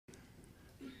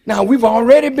Now, we've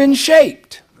already been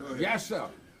shaped. Yes, sir.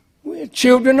 We're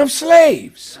children of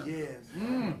slaves.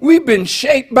 We've been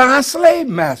shaped by our slave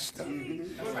master,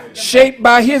 shaped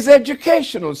by his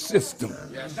educational system,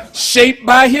 shaped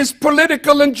by his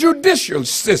political and judicial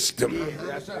system,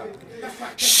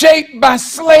 shaped by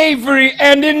slavery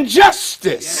and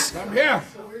injustice. Come here.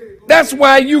 That's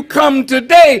why you come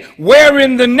today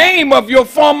wearing the name of your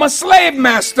former slave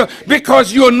master,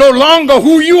 because you're no longer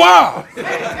who you are.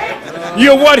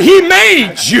 You're what he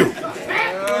made you.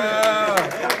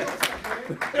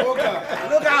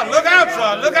 Look out,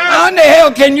 son. Look out. How in the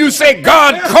hell can you say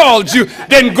God called you,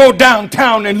 then go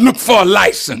downtown and look for a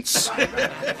license? Look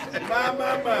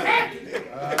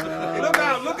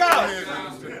out, look out.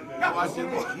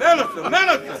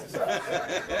 Minister.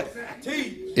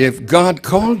 If God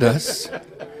called us,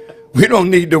 we don't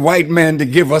need the white man to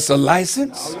give us a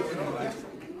license.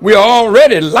 We're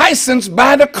already licensed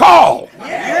by the call.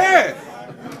 Yeah.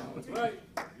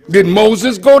 Did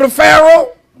Moses go to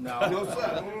Pharaoh? No,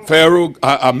 sir. Pharaoh,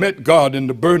 I met God in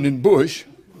the burning bush.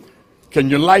 Can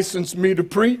you license me to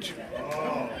preach?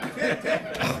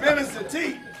 Minister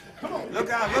T. Come on. Look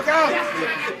out, look out.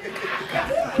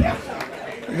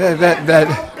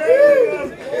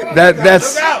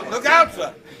 That's Look out,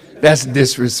 sir. that's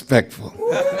disrespectful.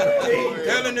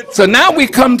 So now we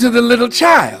come to the little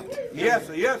child. Yes,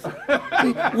 sir, yes,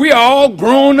 sir. We are all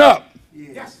grown up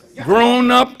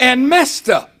and messed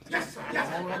up.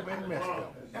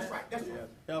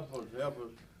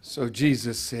 So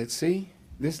Jesus said, see,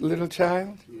 this little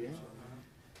child,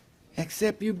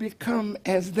 except you become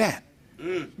as that.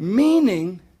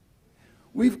 Meaning,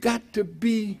 we've got to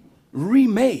be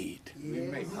remade.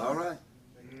 All right.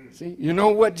 See, you know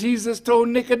what Jesus told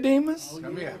Nicodemus?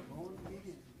 Come here.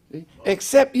 See?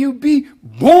 Except you be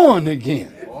born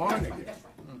again. Born again.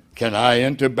 Can I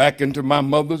enter back into my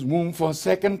mother's womb for a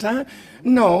second time?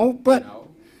 No, but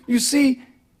you see,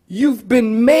 you've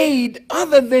been made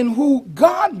other than who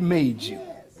God made you.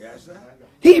 Yes, sir.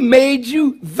 He made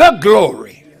you the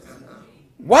glory.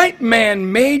 White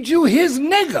man made you his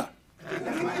nigger.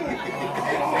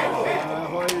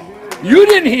 You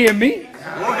didn't hear me.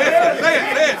 Say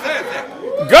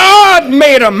it. God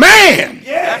made a man,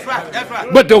 That's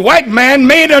right. but the white man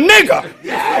made a nigger.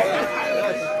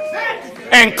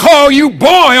 And call you boy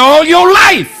all your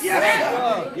life.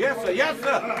 Yes,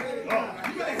 sir.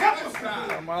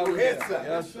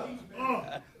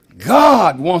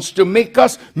 God wants to make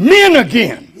us men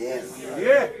again.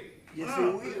 Yeah.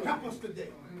 Go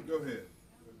ahead.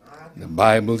 The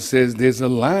Bible says there's a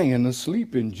lion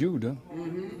asleep in Judah.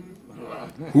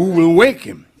 Who will wake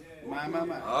him?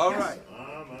 All right.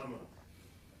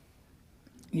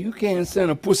 You can't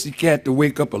send a pussycat to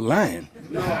wake up a lion.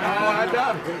 No, I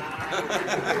doubt it.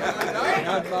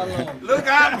 Look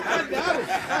out.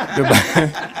 The,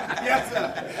 Bi- Yes,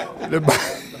 sir. the,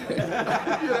 Bi-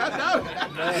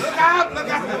 Look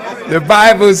out. the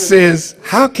Bible says,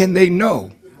 how can they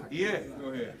know Yeah. Go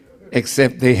ahead.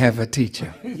 except they have a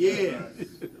teacher? Yeah.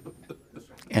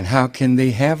 And how can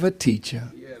they have a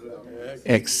teacher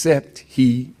except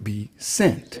he be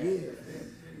sent?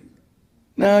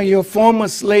 Now, your former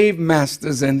slave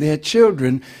masters and their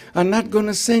children are not going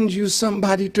to send you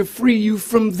somebody to free you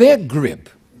from their grip.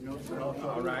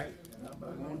 All right.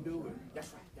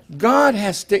 God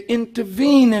has to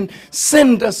intervene and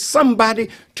send us somebody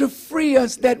to free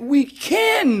us that we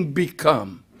can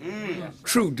become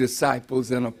true disciples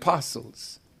and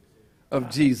apostles of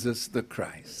Jesus the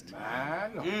Christ.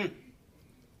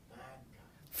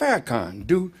 Farrakhan,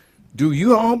 do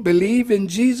you all believe in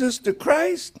Jesus the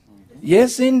Christ?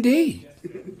 Yes, indeed.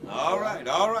 All right.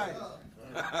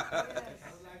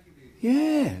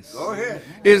 Yes. Go ahead.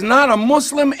 Is not a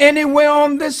Muslim anywhere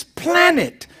on this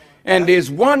planet. And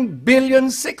there's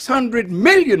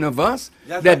 1,600,000,000 of us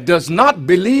that does not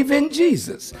believe in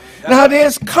Jesus. Now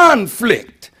there's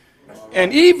conflict.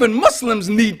 And even Muslims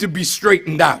need to be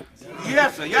straightened out.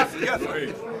 Yes, sir.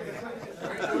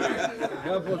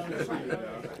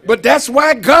 But that's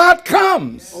why God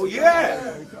comes. Oh,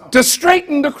 yeah. To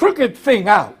straighten the crooked thing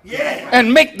out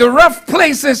and make the rough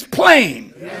places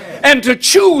plain and to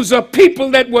choose a people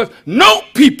that was no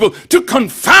people to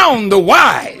confound the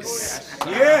wise.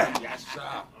 Yeah.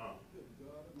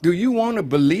 Do you want to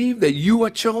believe that you are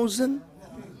chosen?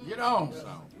 Get on, son.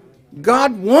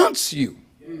 God wants you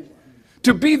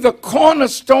to be the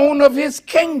cornerstone of his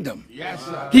kingdom. Yes,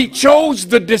 sir. He chose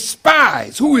the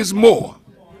despised. Who is more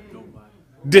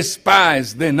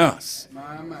despised than us?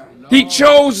 He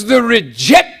chose the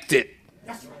rejected,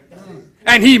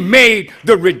 and he made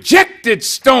the rejected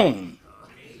stone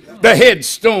the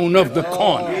headstone of the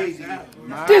corner.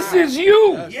 This is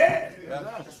you.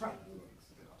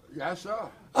 Yes, sir.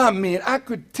 I mean, I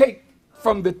could take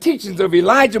from the teachings of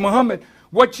Elijah Muhammad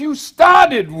what you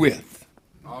started with.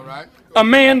 All right. A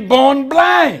man born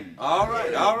blind. All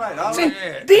right, all right, all See,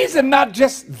 right. these are not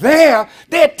just there.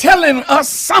 They're telling us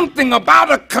something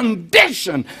about a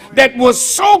condition that was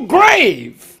so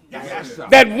grave Yes, sir.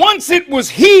 that once it was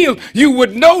healed, you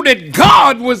would know that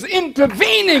God was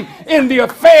intervening in the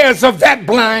affairs of that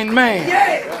blind man.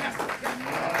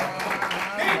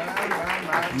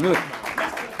 Look.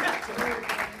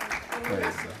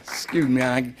 Excuse me,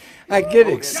 I get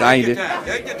excited,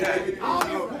 Take your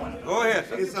time. Go ahead,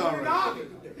 sir. It's all right.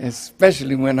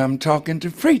 especially when I'm talking to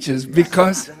preachers,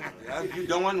 because You're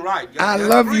doing right. I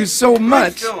love you so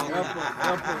much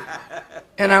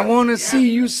and I want to see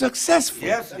you successful.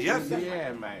 Yes, yes.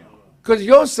 Yeah, man. Because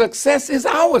your success is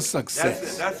our That's it,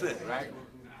 success. that's it. Right.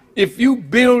 If you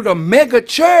build a mega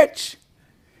church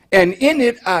and in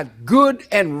it are good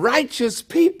and righteous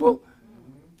people,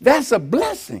 that's a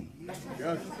blessing.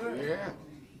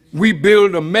 We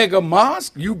build a mega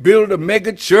mosque, you build a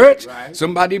mega church,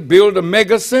 somebody build a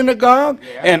mega synagogue,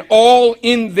 and all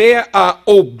in there are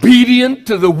obedient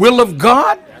to the will of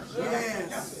God,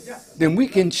 then we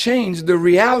can change the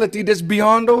reality that's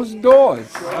beyond those doors.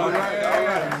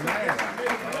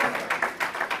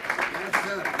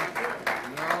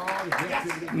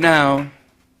 Now,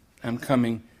 I'm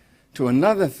coming to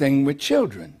another thing with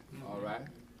children. All right.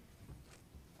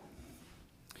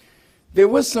 There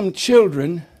were some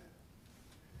children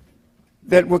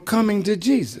that were coming to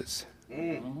Jesus.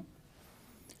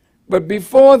 But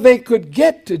before they could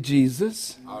get to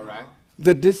Jesus, All right.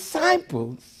 the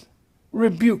disciples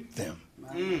rebuked them.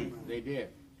 They did.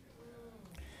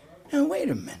 Now, wait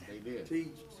a minute. They did.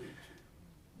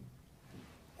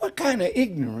 What kind of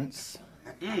ignorance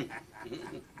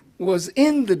was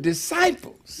in the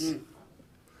disciples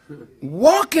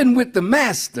walking with the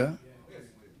master,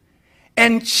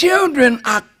 and children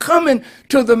are coming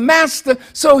to the master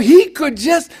so he could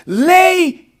just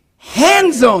lay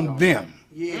hands on them?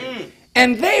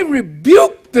 And they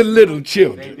rebuked the little They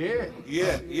children. did.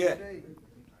 Yeah, yeah.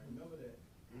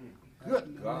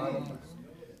 Good God.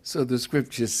 So the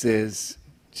scripture says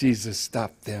Jesus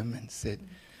stopped them and said,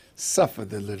 "Suffer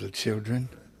the little children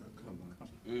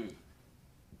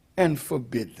and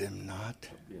forbid them not."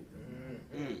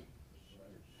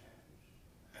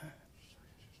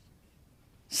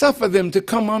 Suffer them to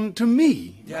come unto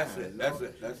me, That's it, that's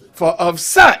it, that's it. for of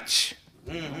such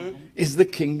is the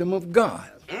kingdom of God.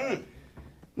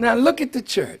 Now look at the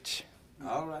church.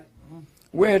 All right.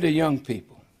 Where are the young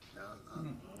people?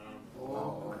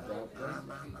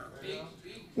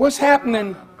 What's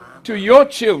happening to your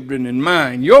children and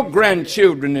mine, your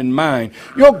grandchildren and mine,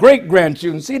 your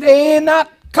great-grandchildren? See, they ain't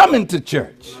not coming to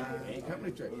church. Ain't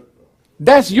coming to church.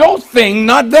 That's your thing,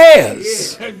 not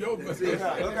theirs.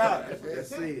 Look out.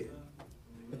 That's it.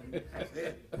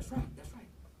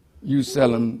 You tell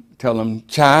them,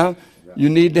 child, you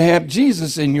need to have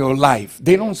Jesus in your life.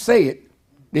 They don't say it.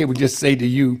 They would just say to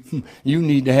you, you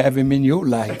need to have him in your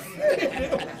life.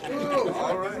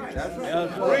 All right. That's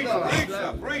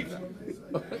it. Preach,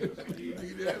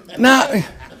 preach. Now,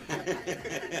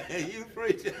 You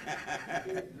preach.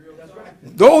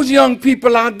 those young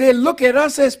people out there look at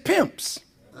us as pimps,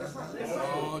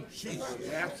 Oh, Jesus.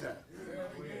 That's it.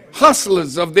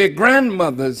 hustlers of their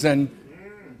grandmothers and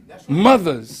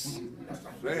mothers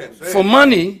Say it, say for it.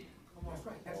 money,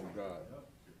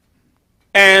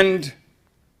 and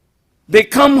they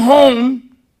come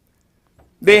home,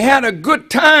 they had a good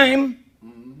time,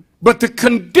 but the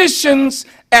conditions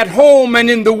at home and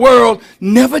in the world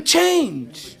never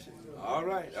change. All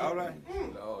right, all right.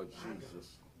 Lord Jesus.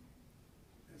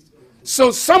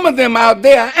 So some of them out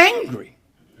there are angry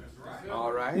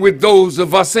All right. with those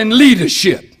of us in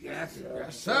leadership, Yes,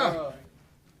 sir.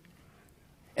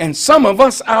 and some of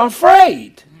us are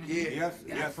afraid Yes,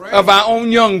 yes. of our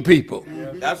own young people.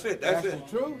 That's it, that's it.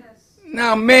 True.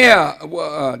 Now, Mayor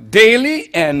Daley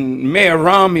and Mayor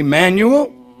Rahm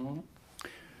Emanuel,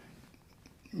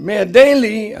 Mayor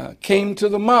Daley came to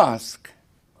the mosque,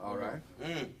 All right.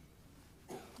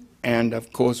 and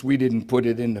of course we didn't put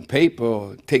it in the paper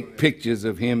or take pictures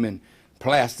of him and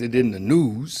plaster it in the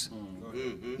news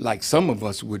like some of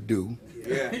us would do.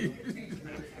 Yeah.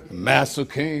 The master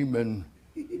came and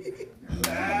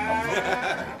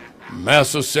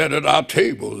master sat at our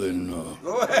table and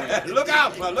Go ahead. Look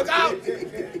out, man. Look out.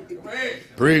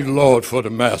 praise the Lord for the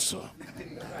master.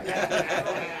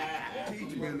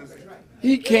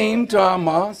 He came to our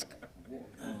mosque.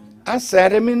 I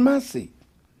sat him in my seat.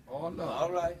 Oh, no.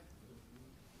 All right.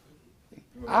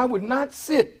 I would not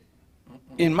sit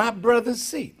in my brother's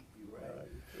seat.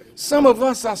 Some of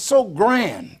us are so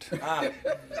grand.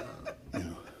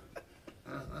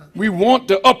 We want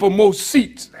the uppermost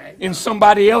seats in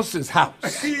somebody else's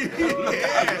house.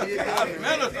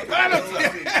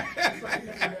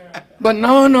 But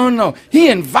no. He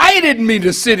invited me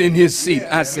to sit in his seat.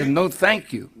 I said, no,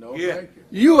 thank you.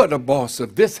 You are the boss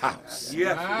of this house.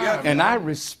 And I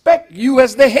respect you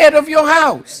as the head of your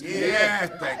house.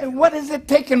 And what is it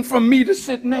taking from me to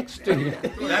sit next to him?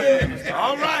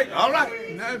 All right.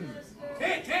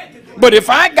 But if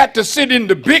I got to sit in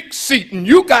the big seat and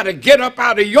you got to get up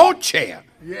out of your chair,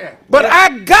 but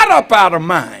I got up out of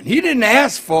mine. He didn't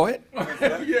ask for it.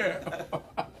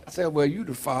 I said, well, you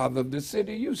the father of the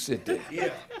city, you sit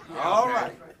there. All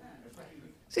right.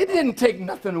 See, it didn't take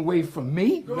nothing away from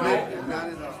me.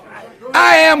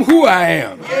 I am who I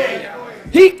am.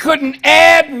 He couldn't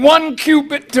add 1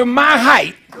 cubit to my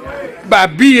height by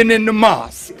being in the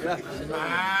mosque.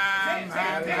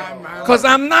 Because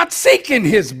I'm not seeking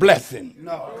his blessing.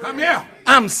 Come here.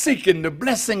 I'm seeking the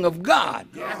blessing of God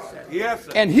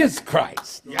and his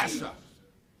Christ. Yes, sir.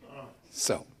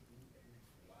 So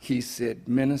he said,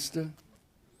 minister,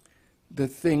 the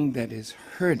thing that is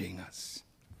hurting us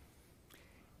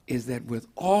is that with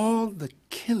all the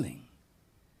killing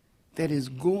that is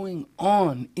going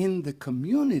on in the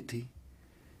community,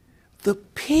 the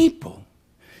people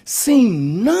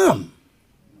seem numb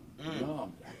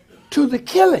to the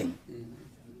killing.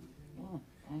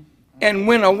 And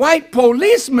when a white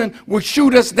policeman would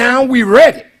shoot us down, we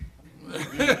ready.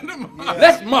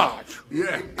 Let's march.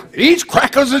 Yeah. These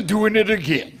crackers are doing it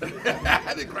again.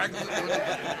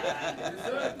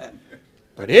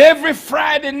 But every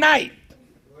Friday night,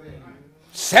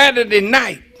 Saturday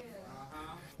night,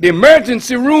 the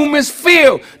emergency room is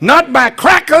filled, not by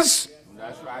crackers,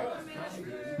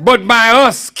 but by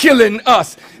us killing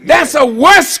us. That's a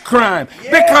worse crime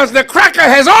because the cracker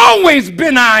has always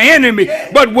been our enemy.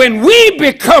 But when we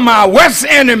become our worst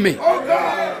enemy,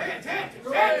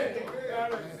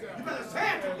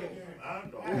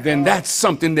 then that's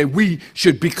something that we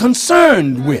should be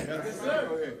concerned with.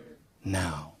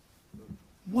 Now,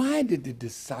 why did the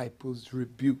disciples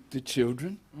rebuke the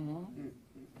children?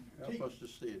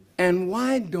 And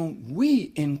why don't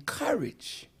we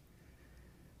encourage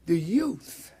the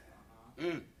youth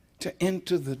to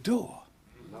enter the door?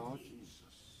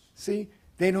 See,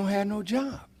 they don't have no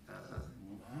job.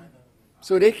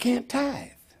 So they can't tithe.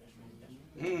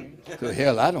 So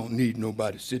hell, I don't need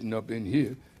nobody sitting up in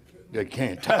here that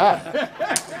can't tithe.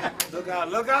 Look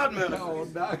out, man.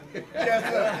 Yes,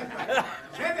 sir.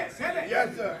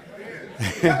 Yes, sir.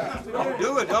 Don't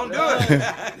do it.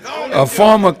 A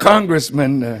former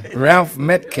congressman, Ralph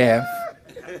Metcalf,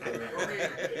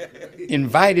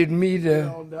 invited me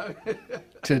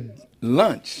to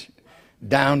lunch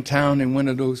downtown in one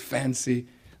of those fancy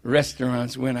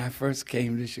restaurants when I first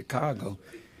came to Chicago.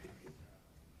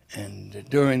 And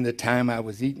during the time I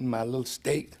was eating my little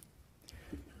steak,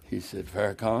 he said,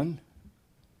 Farrakhan,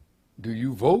 do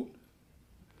you vote?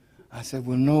 I said,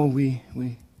 well, no, we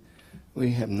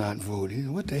have not voted. He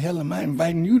said, what the hell am I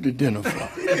inviting you to dinner for?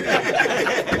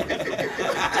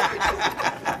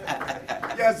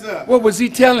 Yes, sir. What was he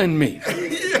telling me?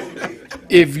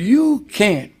 If you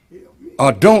can't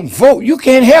or don't vote, you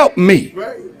can't help me.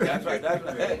 That's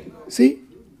right. See?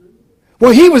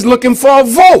 Well, he was looking for a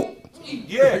vote.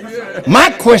 Yeah. My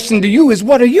question to you is,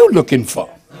 what are you looking for?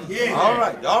 Yeah. All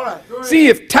right. See,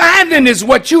 if tithing is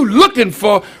what you're looking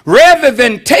for, rather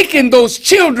than taking those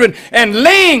children and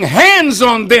laying hands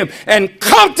on them and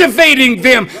cultivating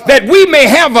them that we may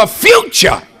have a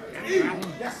future,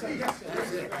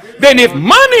 then if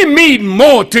money means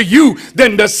more to you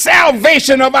than the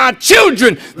salvation of our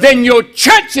children, then your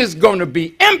church is going to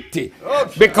be empty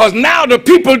because now the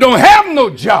people don't have no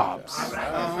jobs.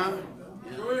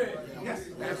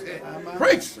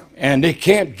 And they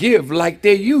can't give like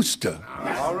they used to.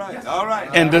 All right.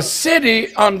 And the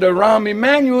city under Rahm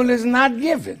Emanuel is not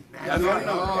giving. That's right.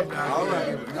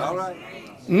 All right.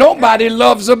 Nobody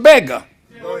loves a beggar.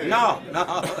 No.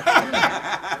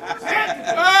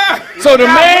 So the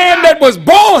man that was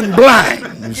born blind,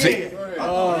 you see,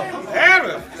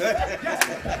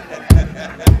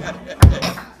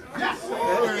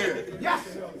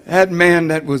 that man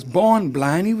that was born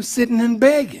blind, he was sitting and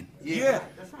begging. Yeah.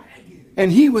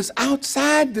 And he was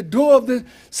outside the door of the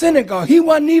synagogue. He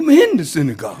wasn't even in the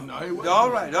synagogue.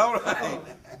 All right.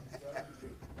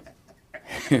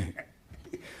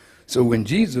 So when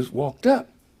Jesus walked up,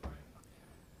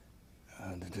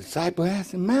 the disciple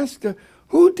asked him, Master,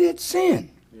 who did sin?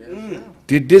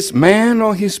 Did this man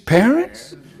or his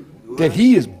parents? That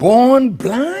he is born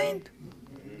blind?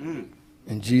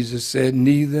 And Jesus said,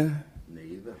 neither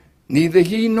neither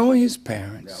he nor his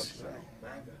parents.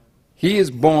 He is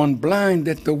born blind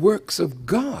that the works of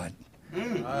God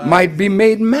might be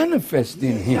made manifest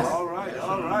in him. All right,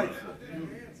 all right.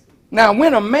 Now,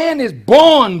 when a man is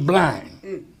born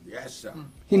blind, Yes, sir.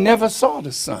 he never saw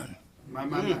the sun.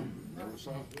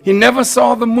 He never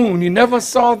saw the moon. He never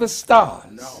saw the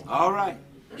stars. All right.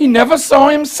 He never saw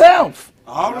himself.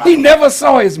 All right. He never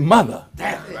saw his mother.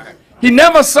 That's right. He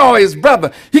never saw his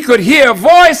brother. He could hear a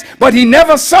voice, but he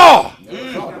never saw.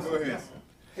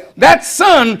 That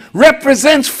sun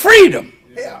represents freedom.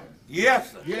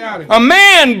 Yes, sir. A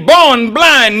man born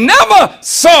blind never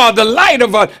saw the light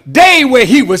of a day where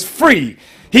he was free.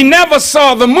 He never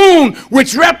saw the moon,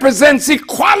 which represents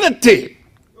equality.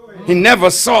 He never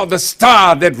saw the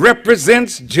star that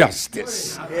represents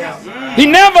justice. He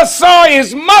never saw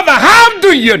his mother. How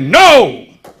do you know?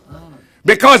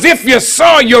 Because if you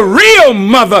saw your real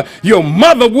mother, your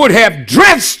mother would have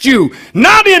dressed you,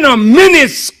 not in a mini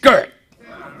skirt.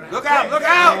 Look out, look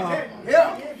out.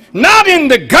 Not in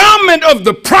the garment of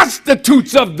the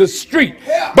prostitutes of the street.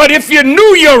 But if you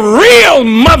knew your real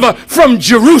mother from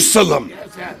Jerusalem,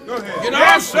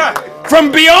 Yes, sir.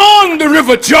 from beyond the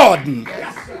river Jordan,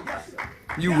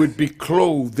 you would be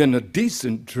clothed in a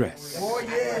decent dress.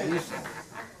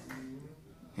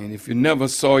 And if you never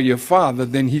saw your father,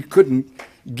 then he couldn't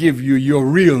give you your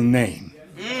real name.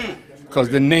 Because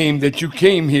the name that you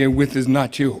came here with is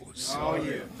not yours.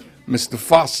 Mr.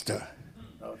 Foster.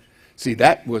 See,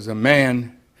 that was a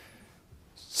man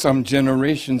some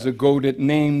generations ago that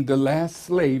named the last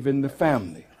slave in the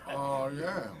family. Oh,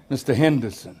 yeah. Mr.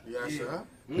 Henderson. Yes, sir.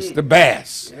 Mr.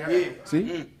 Bass.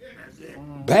 See?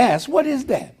 Bass, what is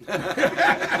that?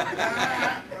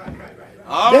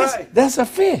 All right. That's a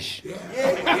fish.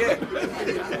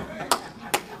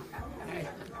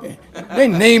 They're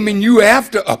naming you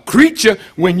after a creature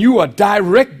when you are a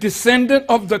direct descendant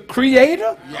of the Creator.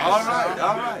 All right,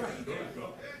 all right.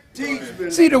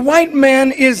 See, the white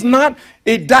man is not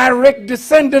a direct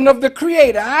descendant of the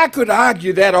Creator. I could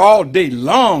argue that all day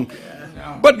long,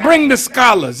 but bring the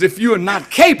scholars if you are not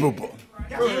capable.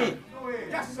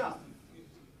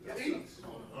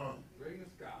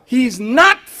 He's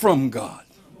not from God.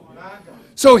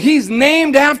 So he's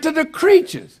named after the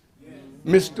creatures.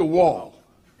 Mr. Wall,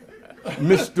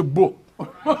 Mr. Book,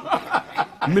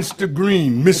 Mr.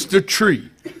 Green, Mr. Tree,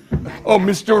 or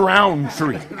Mr.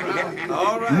 Roundtree,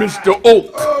 Mr.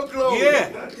 Oak.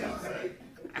 Yeah.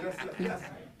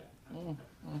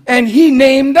 And he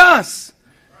named us.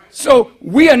 So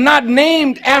we are not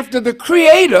named after the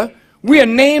Creator. We are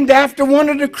named after one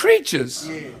of the creatures.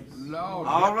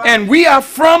 All right. And we are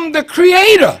from the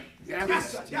Creator.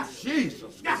 Jesus.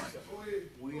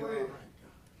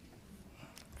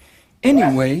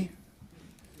 Anyway,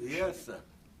 Yes, sir.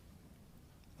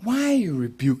 why are you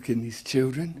rebuking these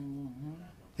children?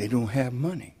 They don't have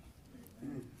money.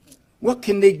 What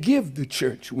can they give the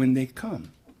church when they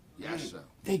come? Yes, sir.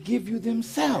 They give you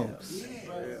themselves.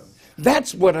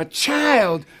 That's what a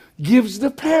child gives the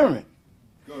parent.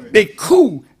 They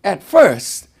coo at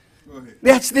first.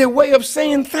 That's their way of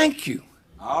saying thank you.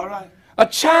 All right. A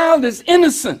child is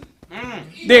innocent.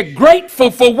 They're grateful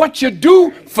for what you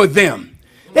do for them.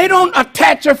 They don't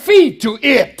attach a fee to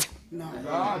it.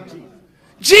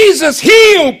 Jesus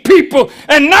healed people,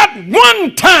 and not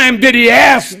one time did he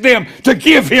ask them to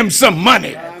give him some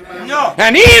money. No.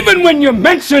 And even when you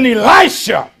mention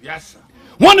Elisha, Yes, sir.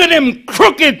 one of them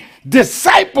crooked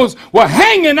disciples were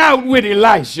hanging out with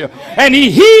Elisha, and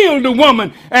he healed the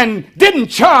woman and didn't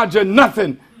charge her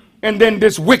nothing. And then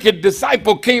this wicked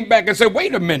disciple came back and said,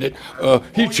 wait a minute,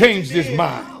 he changed his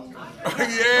mind.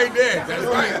 Yeah, he did. That's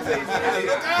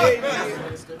right.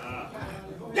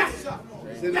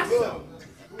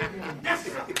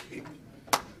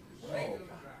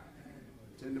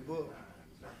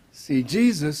 See,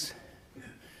 Jesus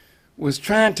was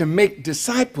trying to make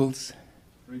disciples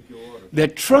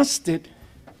that trusted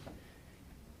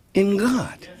in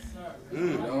God.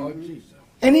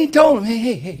 And he told them,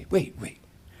 hey, wait.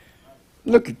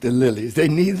 Look at the lilies. They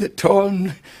neither toil,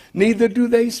 neither do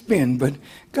they spin, but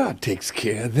God takes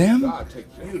care of them. God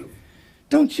take care of you.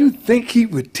 Don't you think he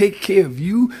would take care of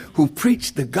you who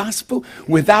preach the gospel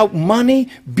without money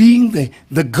being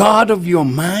the God of your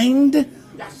mind?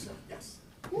 Yes, sir. Yes.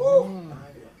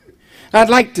 I'd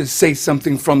like to say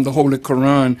something from the Holy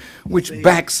Quran which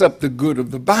backs up the good of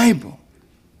the Bible.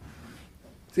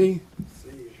 See?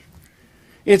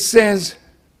 It says,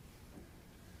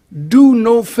 do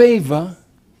no favor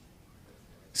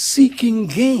seeking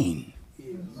gain.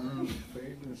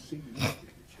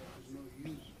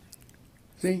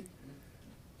 See?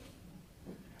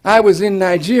 I was in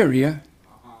Nigeria,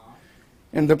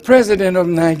 And the president of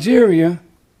Nigeria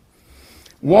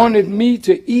wanted me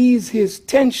to ease his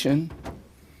tension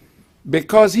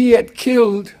because he had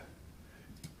killed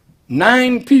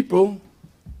 9 people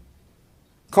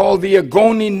called the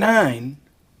Agoni 9,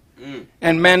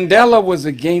 and Mandela was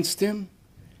against him,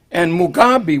 and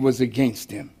Mugabe was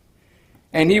against him.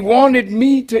 And he wanted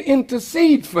me to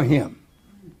intercede for him.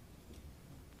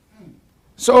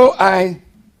 So I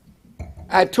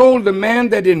told the man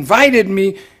that invited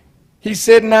me, he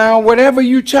said, now, whatever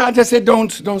you charge, I said,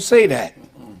 don't say that.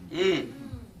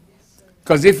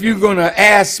 Because if you're going to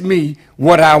ask me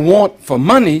what I want for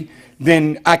money,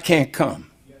 then I can't come.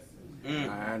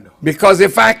 Because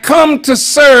if I come to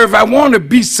serve, I want to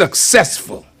be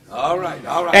successful. All right,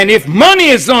 all right. And if money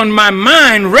is on my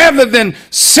mind rather than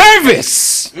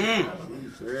service,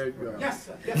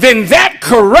 then that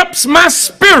corrupts my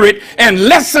spirit and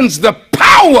lessens the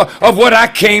power of what I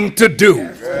came to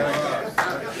do.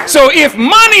 So if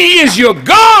money is your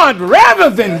God rather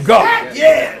than God,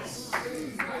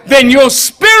 then your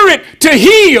spirit to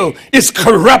heal is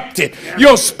corrupted.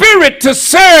 Your spirit to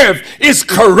serve is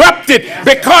corrupted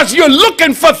because you're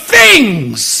looking for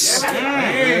things.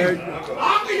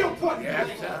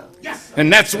 And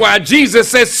that's why Jesus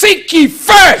says, seek ye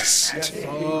first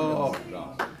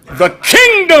the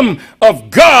kingdom of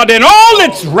God and all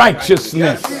its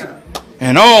righteousness,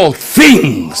 and all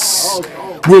things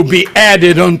will be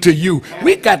added unto you.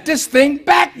 We got this thing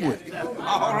backward.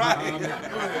 All right.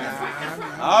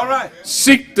 All right.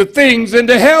 Seek the things and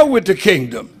to hell with the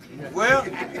kingdom. Well,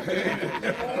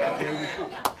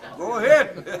 go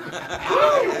ahead.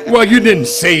 Well, you didn't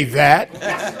say that.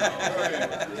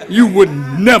 You would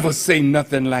never say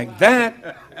nothing like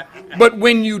that. But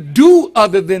when you do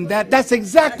other than that, that's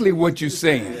exactly what you're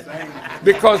saying.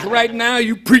 Because right now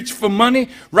you preach for money.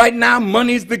 Right now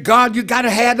money's the God. You got to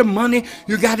have the money.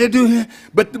 You got to do it.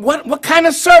 But what kind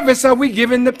of service are we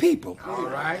giving the people? All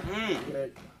right.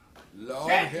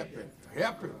 Lord, help him.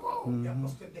 Help him.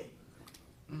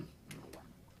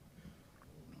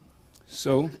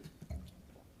 So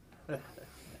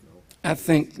I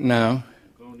think now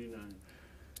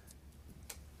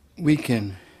we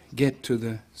can get to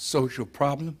the social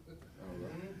problem.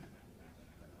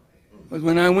 But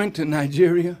when I went to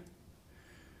Nigeria,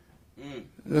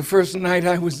 the first night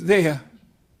I was there,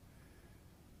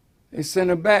 they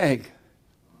sent a bag.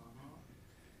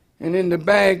 And in the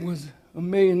bag was $1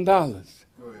 million.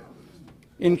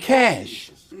 In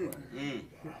cash.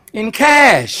 In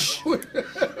cash.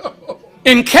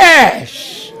 In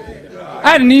cash.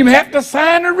 I didn't even have to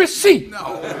sign a receipt.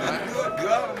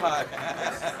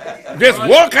 Just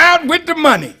walk out with the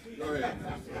money.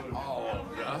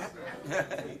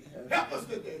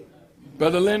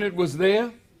 Brother Leonard was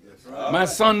there. My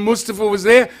son Mustafa was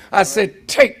there. I said,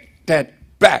 take that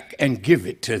back and give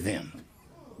it to them.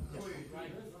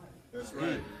 That's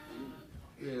right.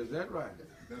 Yeah, is that right?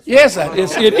 Yes,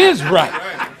 it is right.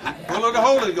 Full of the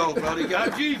Holy Ghost, brother. You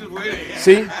got Jesus with it.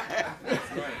 See?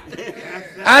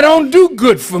 I don't do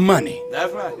good for money.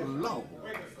 That's right.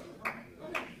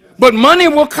 But money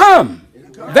will come.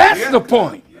 That's the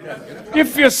point.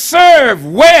 If you serve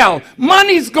well,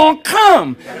 money's going to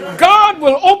come. God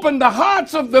will open the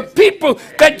hearts of the people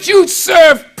that you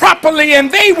serve properly,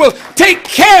 and they will take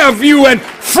care of you and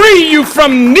free you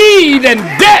from need and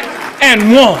debt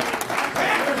and want.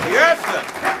 Yes, sir.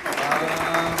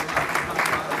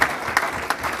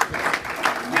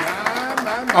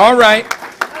 All right.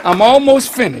 I'm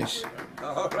almost finished.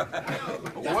 All right.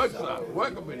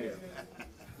 Welcome in here.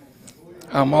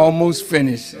 I'm almost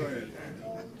finished.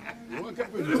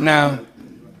 Now,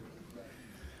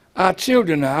 our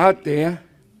children are out there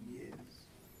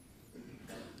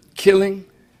killing,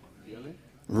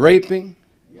 raping,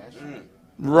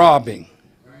 robbing.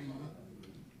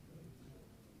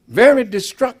 Very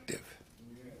destructive.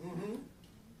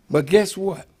 But guess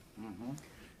what?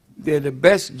 They're the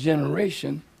best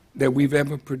generation that we've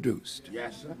ever produced.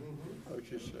 Yes, sir.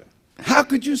 What you say? How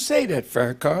could you say that,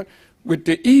 Farrakhan, with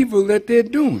the evil that they're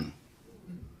doing?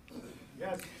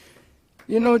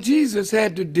 You know, Jesus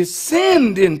had to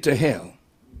descend into hell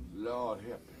Lord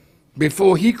help him.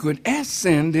 before he could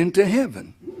ascend into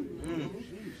heaven.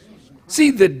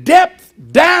 See, the depth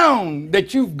down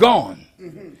that you've gone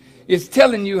is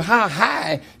telling you how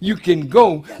high you can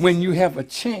go when you have a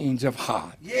change of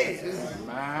heart.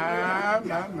 My.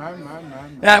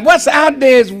 Now, what's out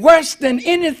there is worse than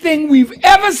anything we've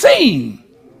ever seen,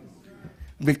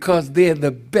 because they're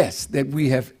the best that we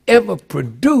have ever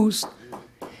produced,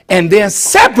 and they're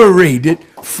separated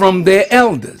from their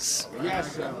elders.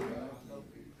 Yes, sir.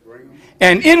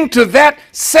 And into that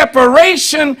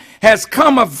separation has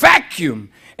come a vacuum,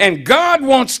 And God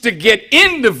wants to get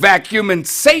in the vacuum, and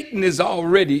Satan is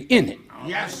already in it.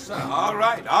 Yes, sir. All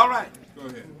right, all right. Go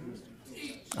ahead.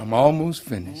 I'm almost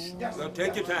finished. So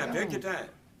take your time, take your time.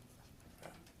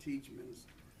 Teach me.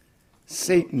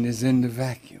 Satan is in the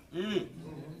vacuum.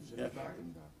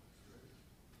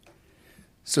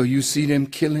 So you see them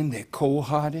killing, they're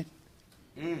cold-hearted.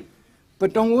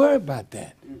 But don't worry about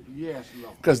that. Yes,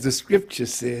 Lord. Because the scripture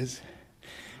says,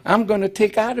 I'm going to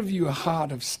take out of you a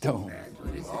heart of stone.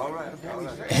 All right, all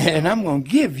right. And I'm going to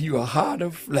give you a heart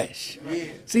of flesh.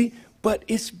 See, but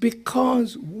it's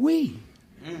because we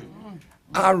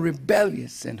are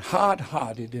rebellious and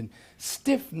hard-hearted and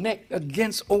stiff-necked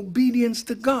against obedience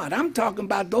to God. I'm talking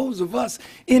about those of us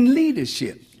in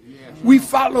leadership. We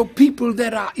follow people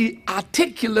that are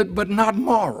articulate but not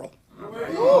moral.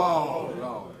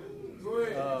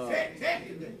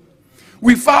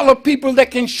 We follow people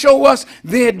that can show us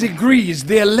their degrees,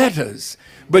 their letters.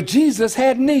 But Jesus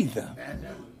had neither.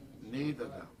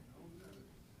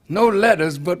 No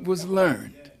letters, but was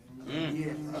learned.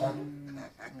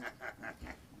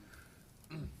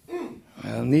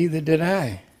 Well, neither did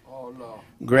I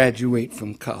graduate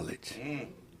from college.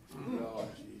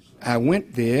 I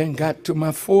went there and got to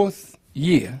my 4th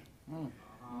year,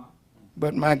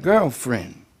 but my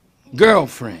girlfriend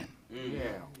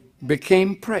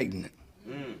became pregnant.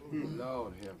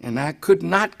 And I could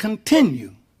not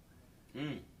continue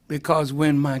because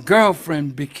when my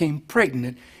girlfriend became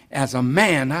pregnant, as a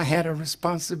man, I had a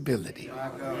responsibility.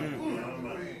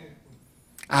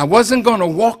 I wasn't going to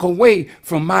walk away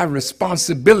from my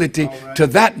responsibility to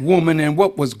that woman and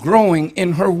what was growing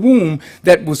in her womb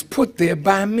that was put there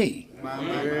by me.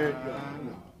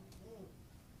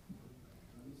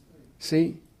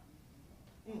 See?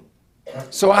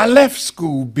 So I left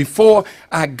school before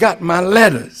I got my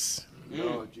letters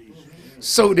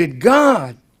so that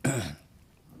God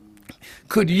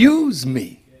could use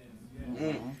me.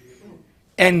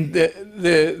 And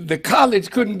the college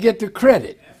couldn't get the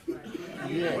credit.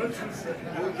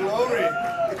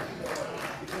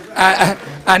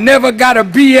 I never got a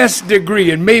BS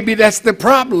degree, and maybe that's the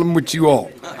problem with you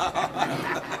all. Look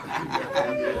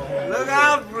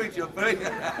out, preacher.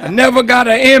 I never got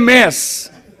an MS,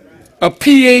 a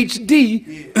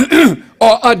PhD,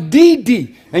 or a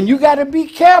DD. And you got to be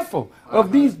careful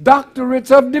of these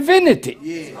doctorates of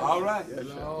divinity. All right.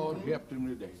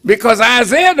 Because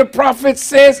Isaiah the prophet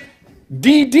says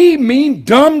DD mean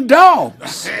dumb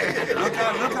dogs. Look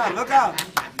out, look out, look out.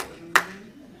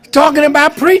 Talking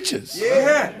about preachers.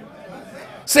 Yeah.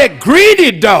 Said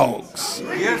greedy dogs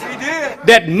Yes, he did.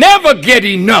 that never get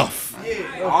enough.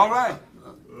 All right.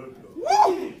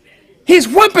 He's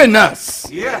whipping us.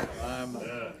 Yeah.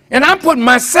 And I'm putting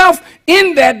myself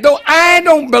in that, though I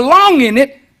don't belong in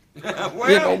it.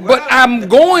 But I'm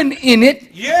going in it.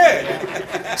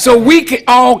 Yeah. So we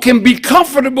all can be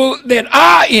comfortable that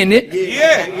are in it.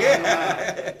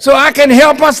 Yeah. So I can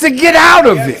help us to get out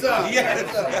of it. Yes.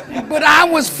 But I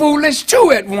was foolish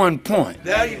too at one point.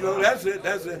 There you go. That's it.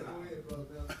 That's it.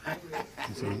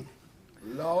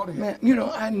 Man, you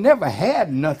know, I never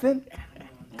had nothing.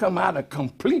 Come out of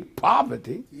complete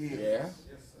poverty. Yeah.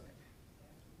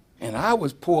 And I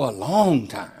was poor a long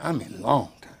time. I mean,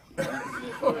 long time.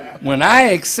 When I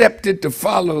accepted to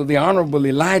follow the Honorable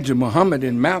Elijah Muhammad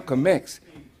and Malcolm X,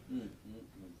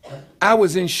 I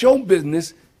was in show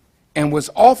business and was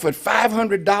offered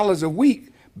 $500 a week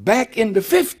back in the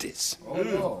 50s.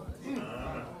 Oh,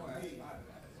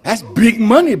 That's big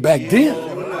money back then.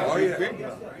 Oh,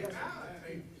 yeah.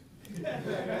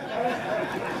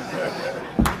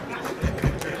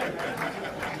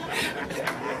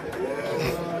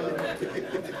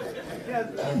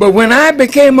 But when I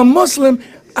became a Muslim,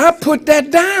 I put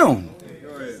that down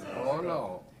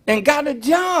and got a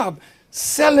job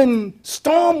selling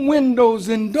storm windows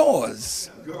and doors.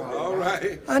 All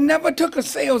right. I never took a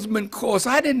salesman course.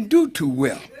 I didn't do too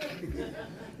well.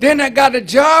 Then I got a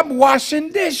job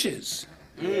washing dishes,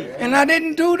 and I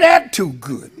didn't do that too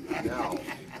good.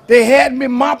 They had me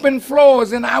mopping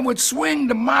floors, and I would swing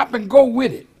the mop and go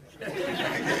with it.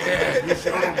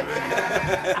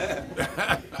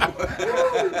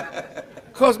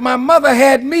 Because my mother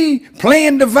had me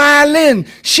playing the violin.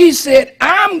 She said,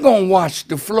 I'm going to wash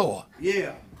the floor.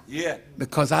 Yeah. Yeah.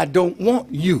 Because I don't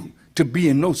want you to be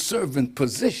in no servant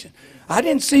position. I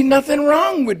didn't see nothing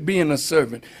wrong with being a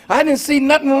servant. I didn't see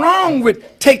nothing wrong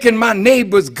with taking my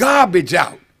neighbor's garbage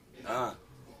out.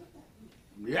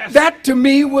 yes. That to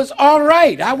me was all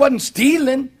right. I wasn't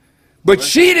stealing, but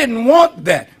she didn't want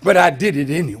that. But I did it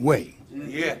anyway.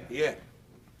 Yeah. Yeah.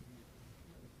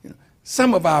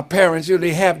 Some of our parents,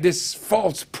 they have this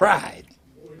false pride.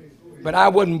 But I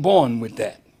wasn't born with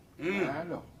that. I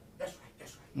know.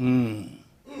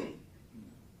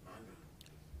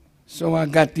 So I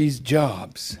got these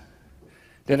jobs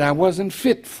that I wasn't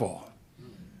fit for.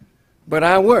 But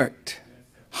I worked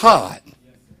hard.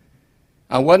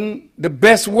 I wasn't the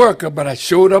best worker, but I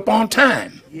showed up on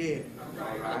time. Yeah.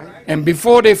 And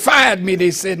before they fired me,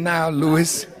 they said, now,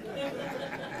 Louis,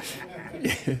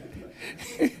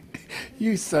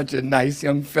 you're such a nice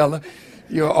young fella.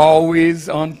 You're always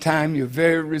on time. You're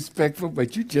very respectful,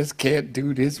 but you just can't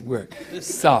do this work.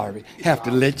 Sorry, have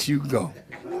to let you go.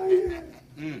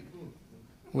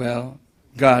 Well,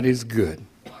 God is good.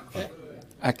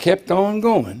 I kept on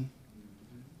going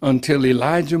until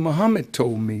Elijah Muhammad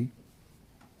told me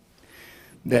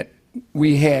that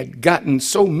we had gotten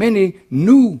so many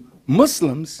new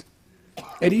Muslims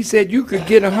that he said you could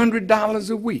get $100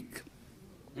 a week,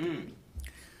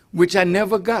 which I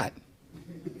never got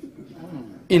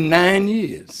in 9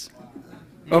 years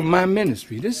of my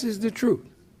ministry. This is the truth.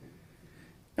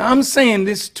 Now, I'm saying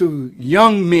this to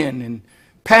young men and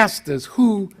pastors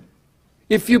who,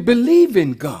 if you believe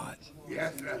in God,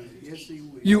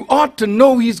 you ought to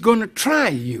know he's going to try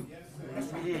you.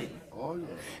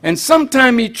 And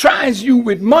sometimes he tries you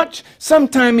with much,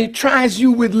 sometimes he tries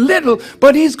you with little,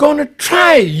 but he's going to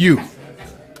try you.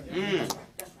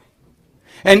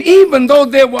 And even though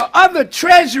there were other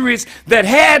treasuries that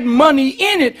had money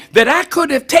in it, that I could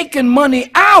have taken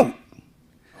money out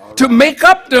to make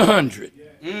up the 100.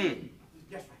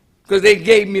 Because they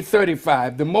gave me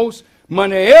 35. The most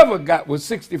money I ever got was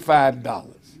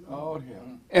 $65.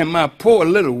 And my poor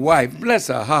little wife, bless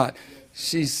her heart,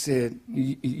 she said,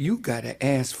 you got to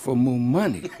ask for more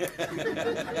money.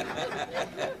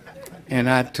 And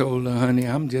I told her, honey,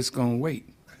 I'm just going to wait.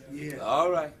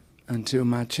 All right. Until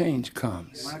my change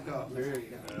comes.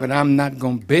 But I'm not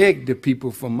going to beg the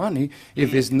people for money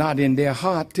if it's not in their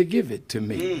heart to give it to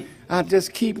me. I'll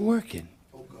just keep working.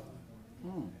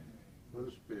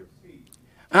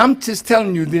 I'm just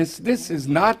telling you this. This is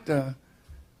not,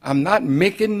 I'm not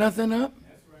making nothing up.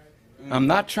 I'm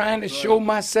not trying to show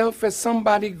myself as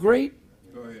somebody great.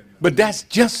 But that's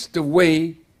just the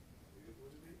way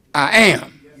I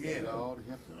am.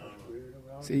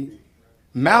 See?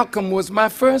 Malcolm was my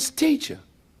first teacher.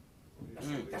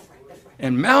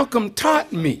 And Malcolm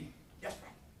taught me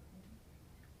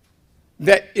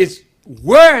that it's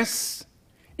worse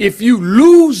if you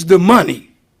lose the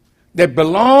money that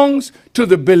belongs to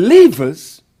the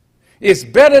believers. It's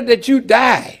better that you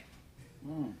die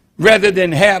rather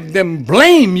than have them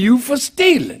blame you for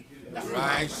stealing.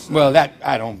 Right. Well, that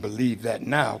I don't believe that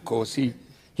now. Of course,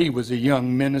 he was a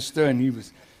young minister and he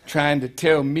was trying to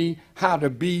tell me how to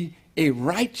be a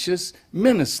righteous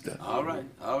minister. All right.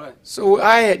 All right. So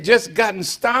I had just gotten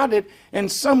started and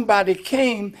somebody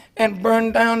came and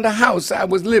burned down the house I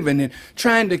was living in,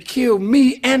 trying to kill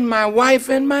me and my wife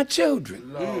and my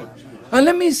children. Now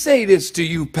let me say this to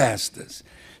you pastors.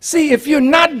 See, if you're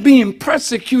not being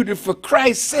persecuted for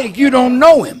Christ's sake, you don't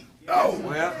know him. Oh,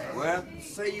 well,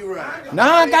 say you're right.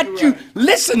 Now I got you,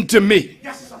 listen to me.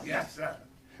 Yes, sir. Yes, sir.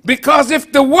 Because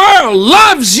if the world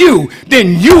loves you,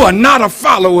 then you are not a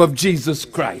follower of Jesus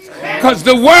Christ. Because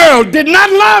the world did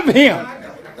not love him.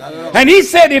 And he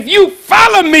said, if you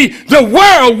follow me, the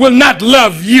world will not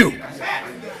love you.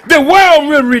 The world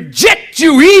will reject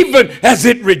you even as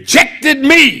it rejected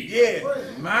me. Yeah.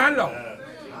 My Lord.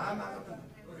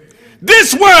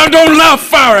 This world don't love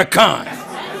Farrakhan.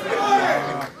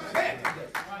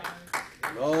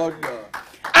 Lord God.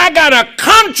 I got a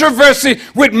controversy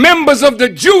with members of the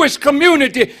Jewish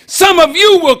community. Some of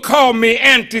you will call me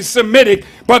anti-Semitic,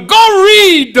 but go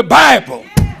read the Bible.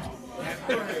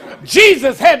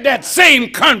 Jesus had that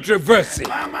same controversy.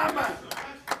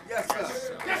 Yes, sir.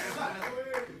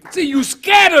 See, you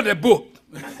scatter the book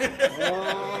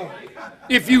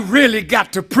if you really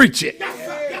got to preach it.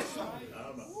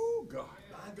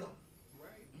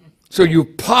 So you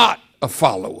part a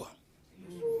follower.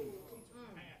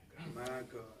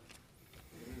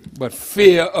 But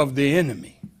fear of the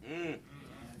enemy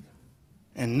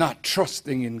and not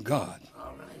trusting in God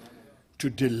to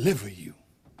deliver you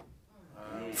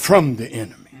from the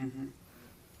enemy.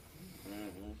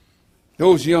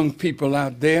 Those young people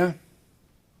out there,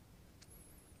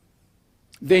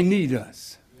 they need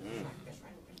us.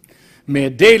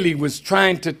 Mayor Daley was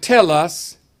trying to tell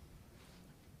us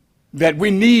that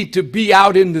we need to be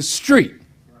out in the street.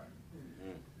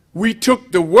 We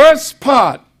took the worst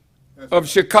part of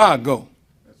Chicago.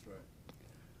 That's right.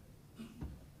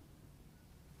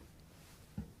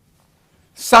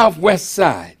 Southwest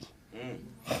side.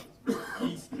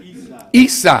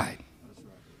 East side.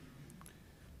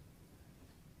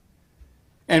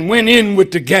 And went in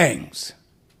with the gangs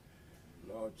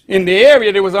In the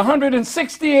area, there was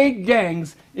 168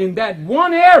 gangs in that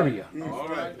one area. All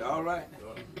right, all right.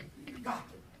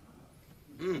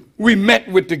 We met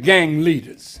with the gang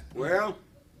leaders. Well,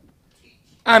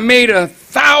 I made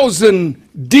 1,000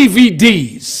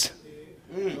 DVDs,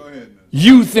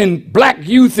 black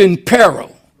youth in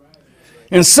peril,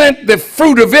 and sent the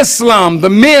fruit of Islam, the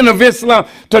men of Islam,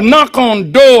 to knock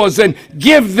on doors and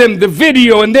give them the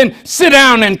video and then sit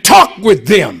down and talk with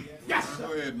them. Yes.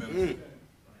 Go ahead, man.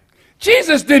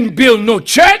 Jesus didn't build no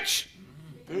church.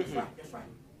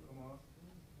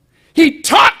 He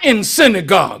taught in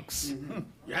synagogues.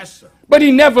 Yes, sir. But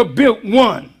he never built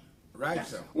one. Right,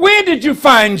 sir. Where did you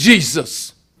find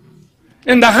Jesus?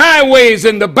 In the highways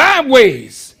and the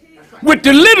byways with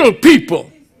the little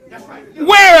people.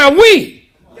 Where are we?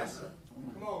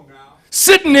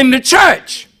 Sitting in the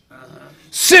church,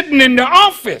 sitting in the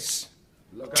office,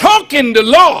 talking to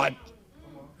Lord,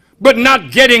 but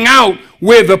not getting out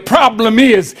where the problem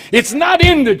is. It's not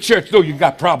in the church, though you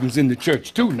got problems in the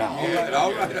church too now.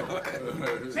 all right.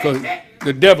 Because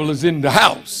the devil is in the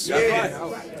house.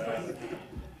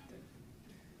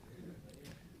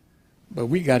 But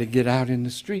we got to get out in the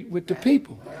street with the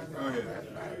people.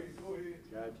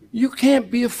 You can't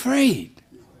be afraid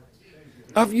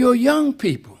of your young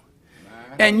people.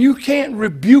 And you can't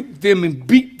rebuke them and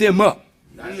beat them up.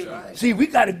 See, we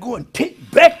got to go and take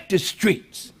back the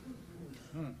streets.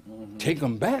 Take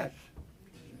them back.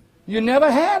 You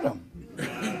never had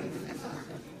them.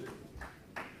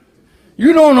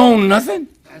 You don't own nothing.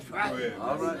 That's right.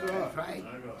 All right. That's right.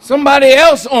 Somebody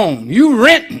else owns. You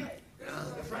renting.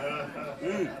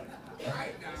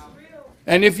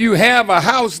 And if you have a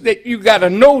house that you got a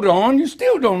note on, you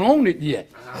still don't own it yet.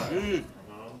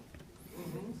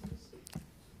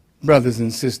 Brothers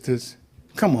and sisters,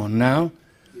 come on now.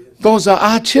 Those are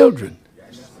our children.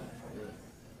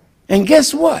 And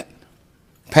guess what?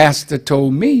 Pastor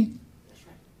told me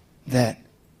that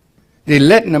they're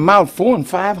letting them out 400 and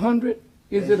 500.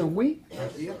 Is it a week?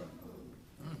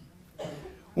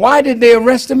 Why did they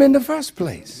arrest them in the first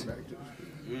place?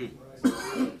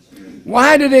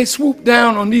 Why did they swoop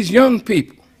down on these young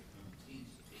people?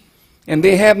 And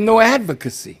they have no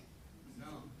advocacy.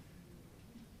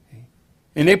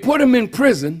 And they put them in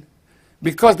prison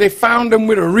because they found them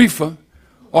with a reefer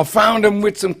or found them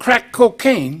with some crack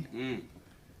cocaine.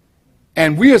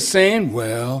 And we are saying,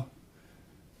 well,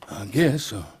 I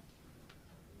guess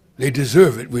they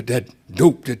deserve it with that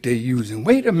dope that they're using.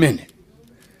 Wait a minute.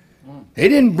 They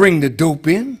didn't bring the dope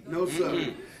in. No,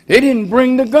 sir. They didn't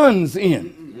bring the guns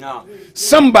in. No.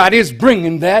 Somebody's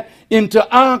bringing that into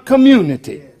our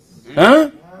community.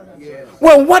 Huh?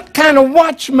 Well, what kind of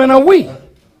watchmen are we?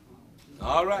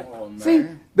 All right. See,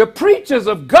 the preachers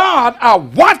of God are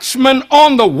watchmen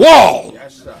on the wall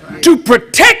to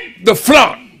protect the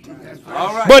flock.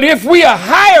 All right. But if we are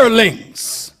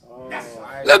hirelings,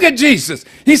 look at Jesus.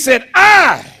 He said,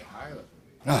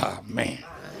 man,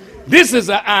 this is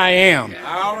a I am.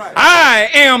 All right. I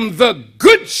am the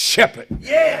good shepherd.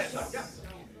 Yes.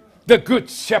 The good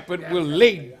shepherd will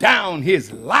lay down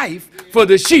his life for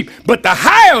the sheep. But the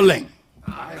hireling,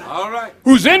 All right.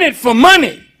 who's in it for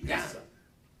money,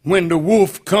 when the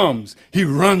wolf comes, he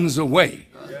runs away.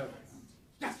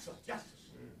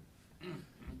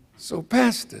 So,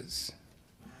 pastors,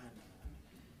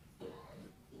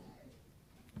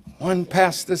 one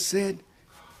pastor said,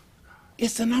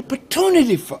 it's an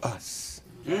opportunity for us.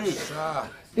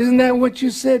 Isn't that what you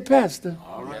said, Pastor?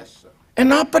 All right.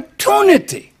 An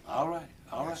opportunity All right.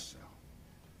 All right.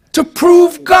 to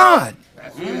prove God.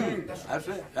 That's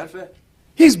it. That's it.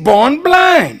 He's born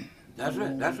blind. That's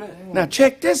it. That's it. Now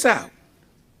check this out.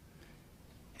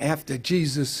 After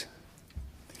Jesus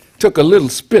took a little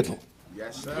spittle,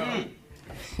 Yes, sir.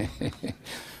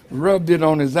 rubbed it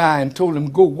on his eye and told him,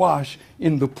 go wash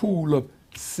in the pool of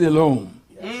Siloam.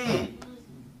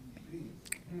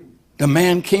 The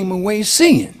man came away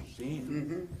seeing.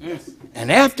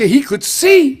 And after he could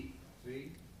see,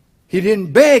 he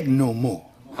didn't beg no more.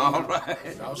 All right.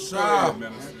 No, sir.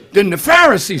 Minister. Then the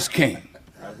Pharisees came.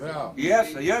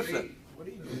 Yes, sir. Yes, sir.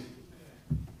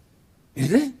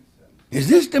 Is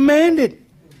this the man that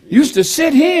used to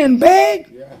sit here and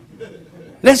beg?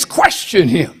 Let's question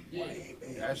him.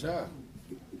 Yes, sir.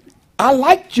 I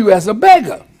liked you as a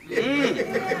beggar. Go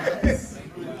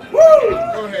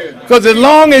ahead. Because as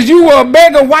long as you were a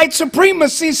beggar, white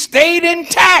supremacy stayed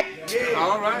intact.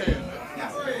 All right.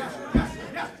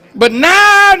 But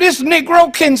now this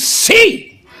Negro can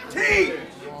see.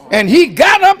 And he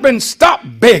got up and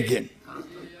stopped begging.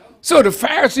 So the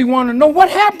Pharisee wanted to know what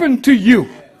happened to you.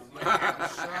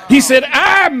 He said,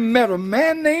 I met a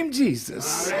man named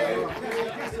Jesus.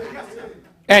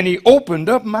 And he opened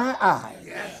up my eyes.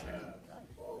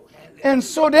 And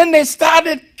so then they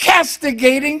started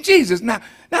castigating Jesus. Now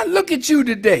look at you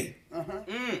today.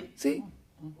 See?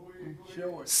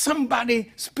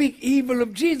 Somebody speak evil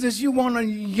of Jesus, you want to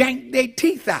yank their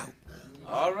teeth out.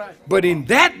 All right. But in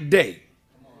that day,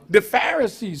 the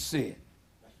Pharisees said,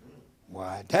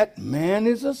 why, that man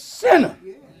is a sinner.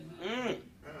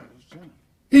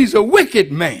 He's a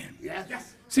wicked man.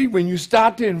 See, when you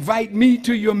start to invite me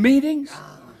to your meetings,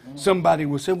 somebody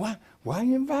will say, why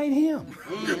you invite him?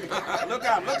 Look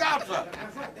out, sir.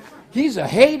 He's a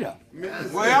hater.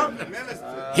 Well,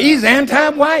 He's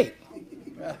anti-white.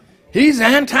 He's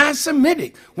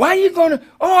anti-Semitic. Why are you going to?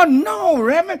 Oh, no,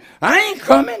 Reverend, I ain't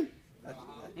coming.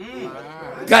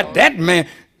 Got that man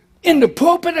in the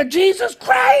pulpit of Jesus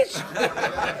Christ.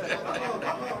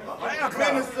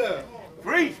 minister.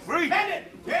 Preach.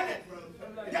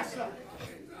 Yes, sir.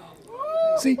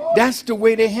 See, that's the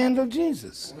way they handle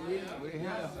Jesus.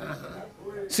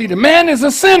 See, the man is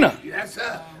a sinner. Yes,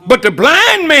 sir. But the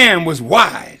blind man was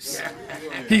wise.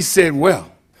 He said,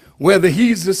 well, whether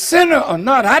he's a sinner or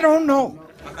not, I don't know.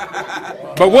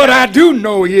 But what I do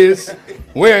know is,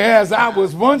 whereas I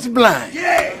was once blind,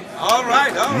 All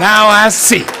right. now I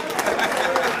see.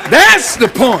 That's the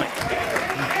point.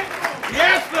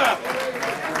 Yes, sir.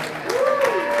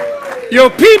 Your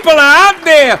people are out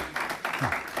there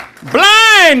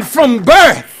blind from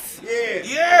birth.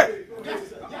 Yeah.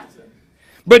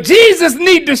 But Jesus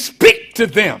need to speak to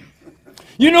them.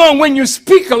 You know, and when you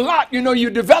speak a lot, you know, you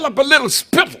develop a little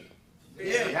spittle.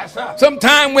 Yes, sir.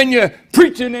 Sometime when you're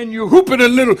preaching and you're hooping a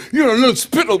little, you know, a little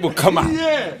spittle will come out.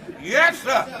 Yeah. Yes,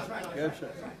 sir.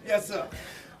 Yes, sir.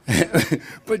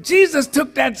 But Jesus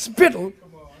took that spittle.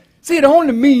 See, it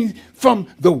only means from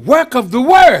the work of the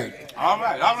word. All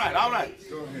right.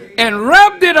 And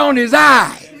rubbed it on his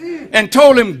eye and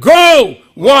told him, go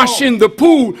wash in the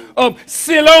pool of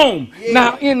Siloam.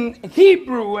 Now, in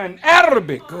Hebrew and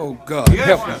Arabic, oh God,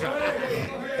 help me.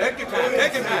 Take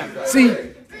your time. See,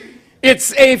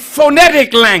 it's a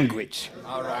phonetic language.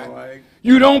 All right.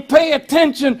 You don't pay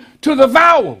attention to the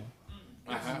vowel.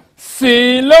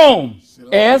 Siloam.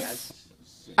 S,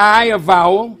 I a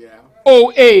vowel,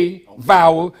 O a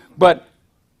vowel, but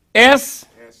S,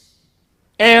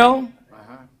 L,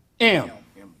 M.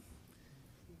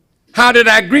 How did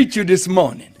I greet you this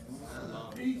morning?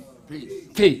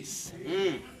 Peace.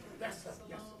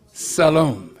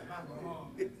 Salam.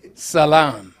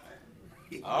 Salam.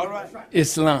 All right.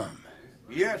 Islam.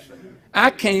 Yes, sir.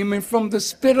 I came in from the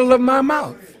spittle of my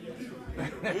mouth.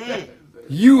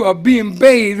 You are being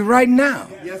bathed right now.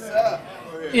 Yes, sir.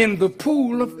 In the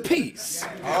pool of peace.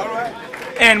 All right.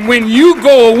 And when you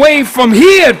go away from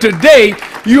here today,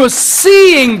 you're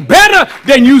seeing better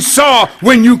than you saw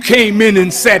when you came in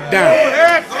and sat down.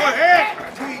 Go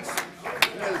ahead.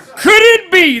 Could it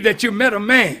be that you met a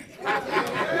man?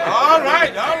 All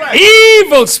right.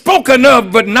 Evil spoken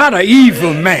of, but not an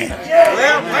evil man.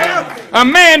 Well. A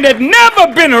man that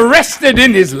never been arrested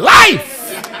in his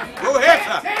life. Go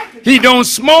ahead, sir. He don't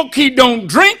smoke, he don't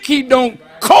drink, he don't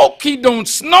coke, he don't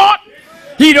snort,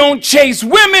 he don't chase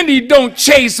women, he don't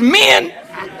chase men.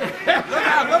 Look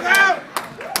out.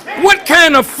 What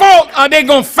kind of fault are they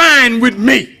going to find with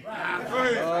me?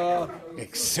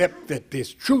 Except that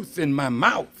there's truth in my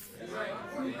mouth.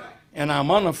 And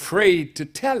I'm unafraid to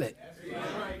tell it.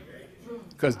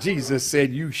 Because Jesus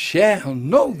said, you shall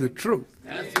know the truth.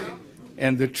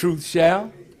 And the truth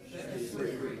shall.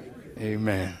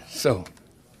 Amen. So,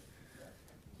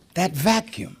 that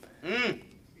vacuum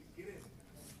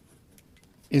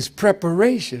is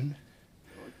preparation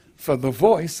for the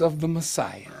voice of the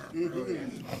Messiah.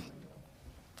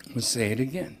 We'll say it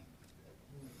again.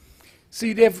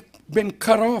 See, they've been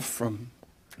cut off from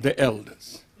the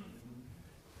elders.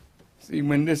 See,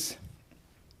 when this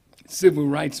civil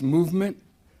rights movement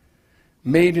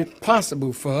made it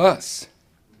possible for us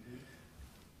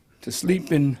to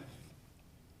sleep in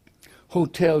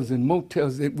hotels and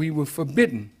motels that we were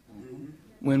forbidden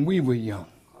when we were young.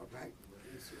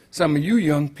 Some of you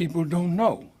young people don't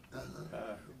know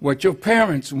what your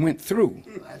parents went through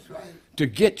to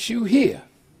get you here.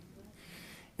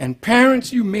 And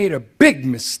parents, you made a big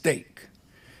mistake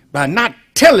by not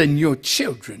telling your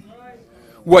children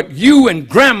what you and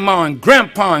grandma and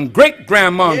grandpa and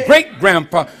great-grandma and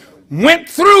great-grandpa went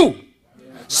through,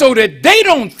 so that they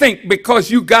don't think because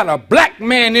you got a black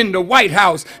man in the White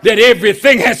House that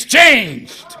everything has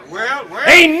changed. Well.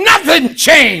 Ain't nothing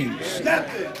changed.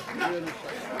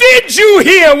 Did you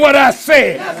hear what I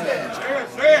said? Nothing.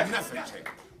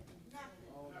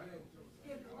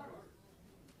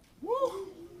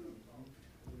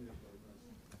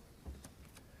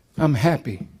 I'm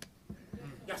happy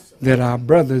that our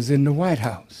brother's in the White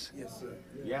House.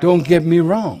 Don't get me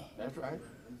wrong.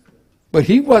 But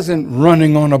he wasn't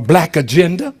running on a black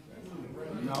agenda.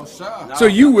 No, sir. So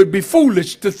you would be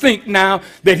foolish to think now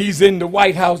that he's in the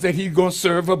White House that he's going to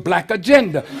serve a black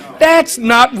agenda. That's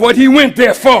not what he went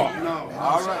there for. All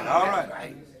right, all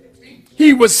right.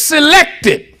 He was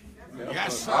selected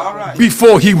Yes, sir. All right.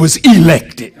 before he was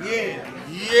elected.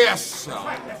 Yes, sir.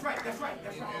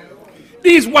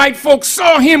 These white folks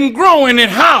saw him growing at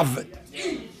Harvard.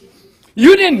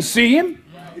 You didn't see him.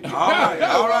 All right,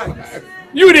 all right.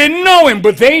 You didn't know him,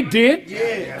 but they did.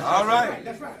 All right.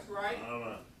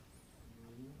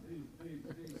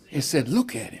 They said,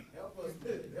 look at him.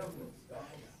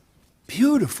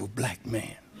 Beautiful black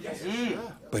man.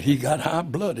 But he got our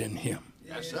blood in him.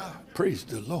 Yes, sir. Praise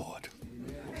the Lord.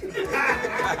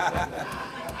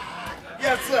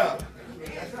 Yes, sir.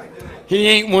 He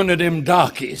ain't one of them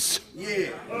darkies.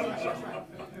 Yeah.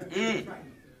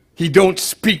 He don't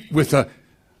speak with a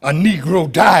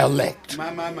Negro dialect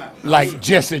My. like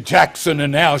Jesse Jackson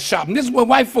and Al Sharpton. This is what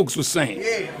white folks were saying.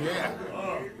 Yeah.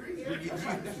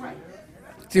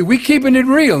 See, we keeping it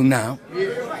real now.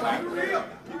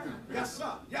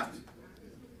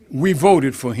 We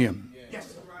voted for him.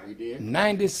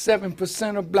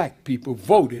 97% of black people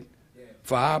voted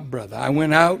for our brother. I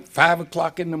went out 5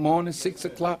 o'clock in the morning, 6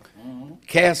 o'clock,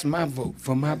 cast my vote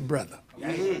for my brother.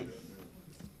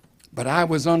 But I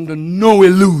was under no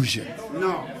illusion.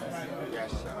 No.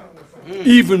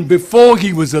 Even before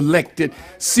he was elected,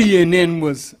 CNN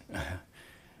was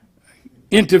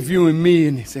interviewing me,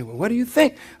 and he said, well, what do you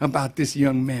think about this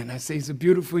young man? I say, he's a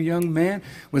beautiful young man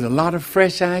with a lot of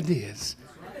fresh ideas.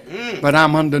 But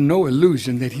I'm under no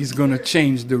illusion that he's going to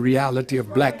change the reality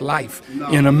of black life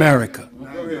in America.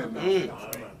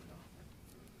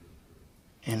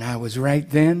 And I was right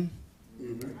then,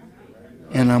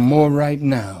 and I'm more right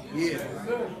now.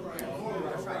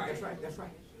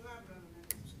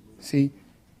 See,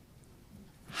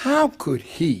 how could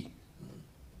he,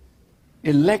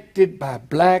 elected by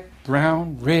black,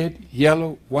 brown, red,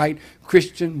 yellow, white,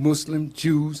 Christian, Muslim,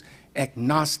 Jews,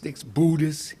 agnostics,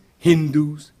 Buddhists,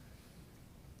 Hindus,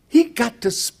 he got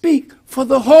to speak for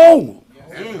the whole.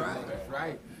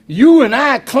 You and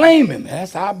I claim him.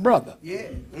 That's our brother.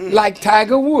 Like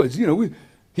Tiger Woods. You know,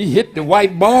 he hit the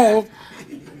white ball,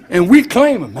 and we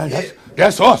claim him.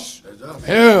 That's us.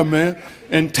 Yeah, man.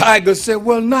 And Tiger said,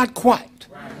 well, not quite.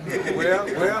 Well.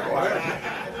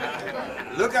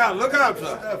 Look out,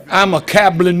 sir. I'm a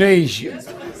Cablinasian.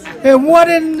 And what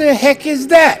in the heck is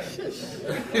that?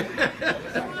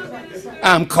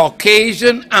 I'm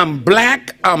Caucasian, I'm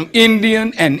black, I'm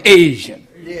Indian, and Asian.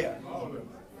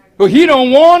 But he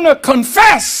don't want to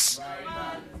confess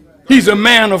he's a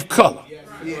man of color.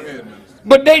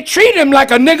 But they treat him like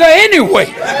a nigger anyway.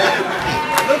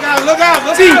 Look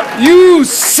out. See, you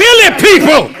silly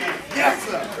people.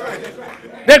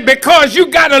 That because you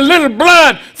got a little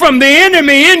blood from the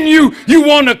enemy in you, you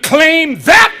want to claim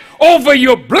that over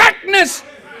your blackness?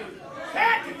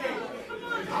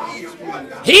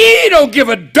 He don't give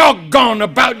a doggone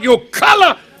about your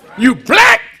color. You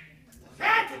black.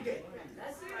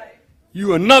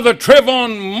 You another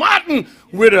Trayvon Martin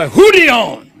with a hoodie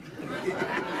on.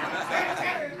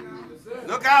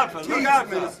 Look out,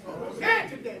 sir.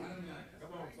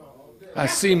 I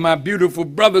see my beautiful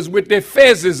brothers with their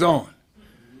fezzes on.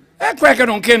 That cracker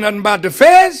don't care nothing about the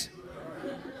fez.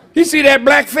 He see that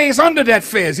black face under that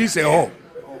fez. He say, oh,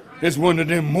 it's one of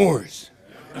them Moors.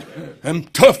 Them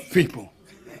tough people.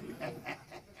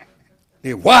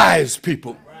 They're wise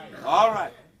people. All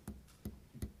right.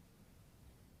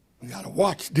 We got to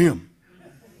watch them.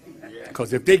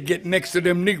 Because if they get next to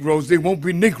them Negroes, they won't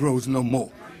be Negroes no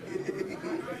more.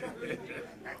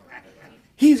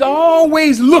 He's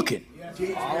always looking.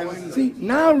 See,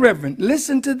 now, Reverend,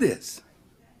 listen to this.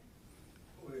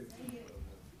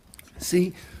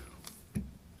 See,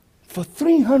 for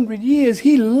 300 years,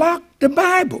 he locked the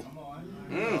Bible.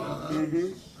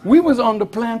 We was on the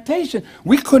plantation.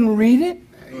 We couldn't read it.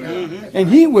 And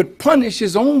he would punish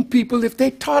his own people if they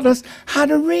taught us how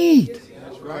to read.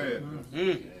 That's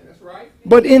right.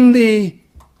 But in the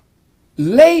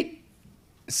late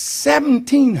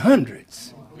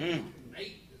 1700s,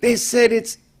 they said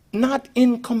it's not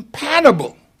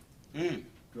incompatible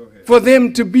for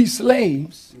them to be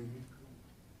slaves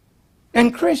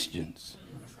and Christians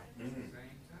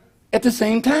at the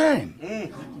same time.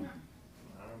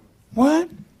 What?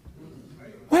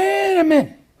 Wait a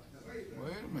minute.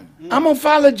 I'm going to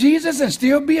follow Jesus and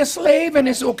still be a slave, and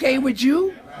it's okay with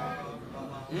you?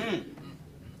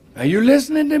 Are you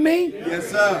listening to me?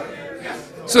 Yes, sir.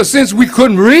 So since we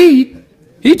couldn't read,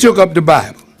 he took up the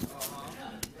Bible.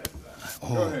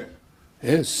 Oh,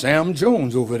 There's Sam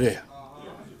Jones over there.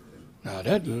 Now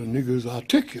that little nigga is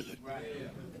articulate.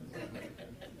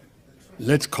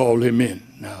 Let's call him in.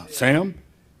 Now, Sam,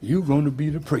 you going to be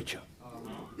the preacher.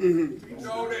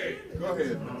 Go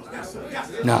ahead.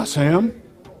 Now, Sam,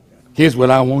 here's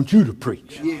what I want you to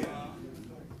preach.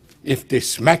 If they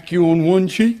smack you on one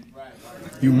cheek,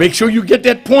 you make sure you get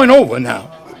that point over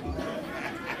now.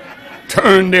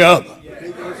 Turn the other.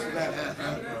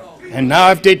 And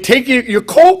now if they take your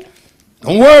coat,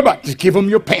 don't worry about it. Just give them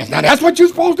your pants. Now that's what you're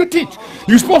supposed to teach.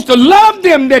 You're supposed to love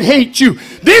them that hate you.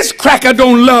 This cracker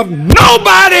don't love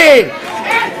nobody.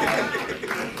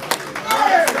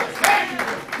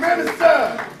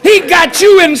 He got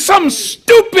you in some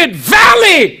stupid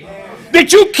valley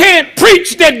that you can't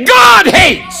preach that God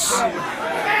hates.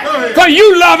 Because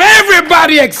you love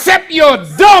everybody except your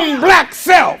dumb black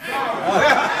self.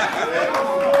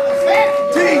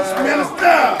 Teach,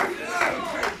 minister.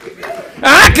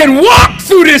 I can walk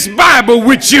through this Bible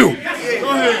with you.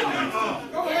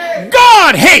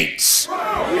 God hates.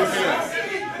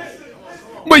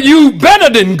 But you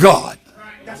better than God.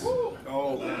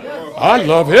 I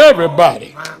love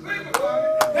everybody.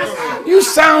 You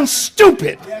sound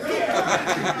stupid.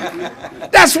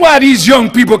 That's why these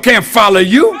young people can't follow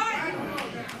you.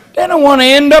 They don't want to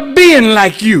end up being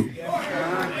like you.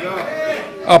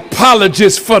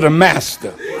 Apologists for the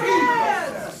master.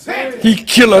 He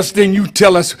kill us, then you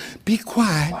tell us, be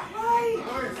quiet.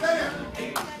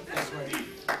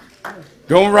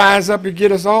 Don't rise up and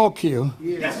get us all killed.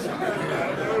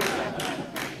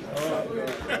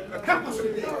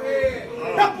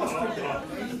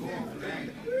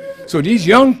 So these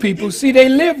young people, see, they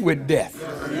live with death.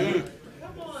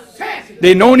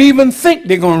 They don't even think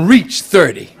they're going to reach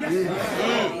 30.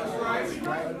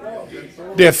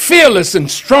 They're fearless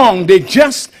and strong. They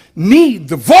just need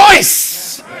the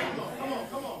voice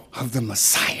of the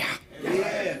Messiah.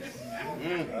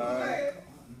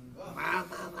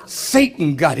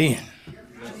 Satan got in,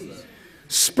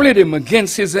 split him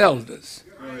against his elders.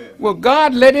 Well,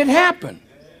 God let it happen.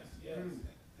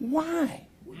 Why?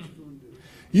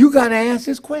 You got to ask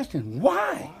this question.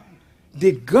 Why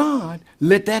did God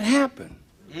let that happen?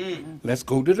 Let's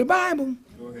go to the Bible.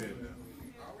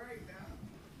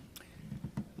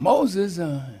 Moses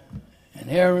and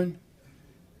Aaron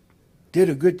did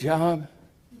a good job.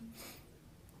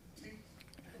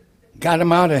 Got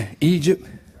them out of Egypt.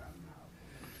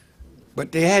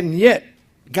 But they hadn't yet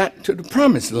got to the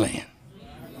promised land.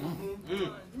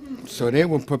 So they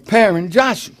were preparing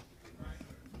Joshua,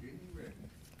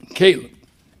 Caleb.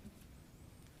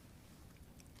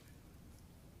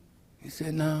 He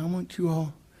said, now I want you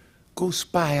all go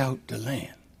spy out the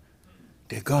land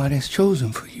that God has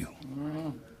chosen for you.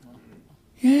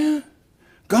 Yeah,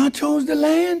 God chose the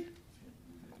land.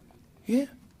 Yeah,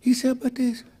 he said, but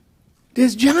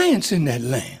there's giants in that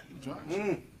land.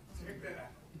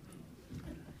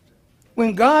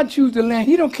 When God chooses the land,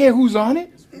 he don't care who's on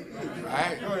it.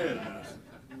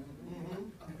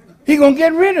 He's going to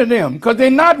get rid of them because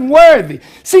they're not worthy.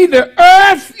 See, the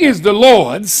earth is the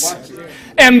Lord's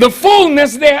and the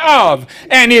fullness thereof.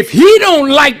 And if he don't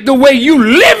like the way you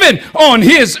living on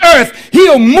his earth,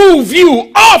 he'll move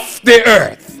you off the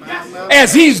earth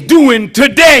as he's doing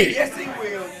today. Yes, he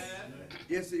will.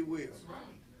 Yes, he will.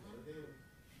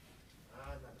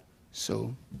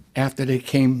 So after they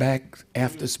came back,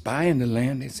 after spying the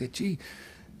land, they said, gee,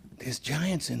 there's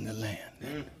giants in the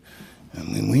land. I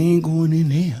mean, we ain't going in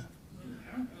there.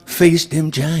 Face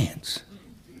them giants.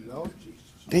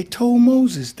 They told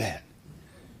Moses that.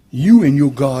 You and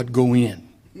your God go in.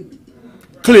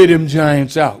 Clear them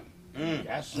giants out.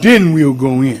 Then we'll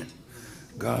go in.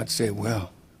 God said,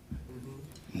 well,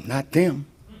 not them.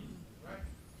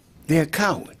 They're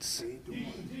cowards.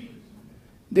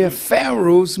 They're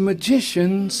Pharaoh's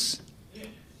magicians,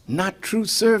 not true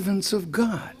servants of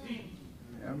God.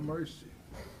 Have mercy.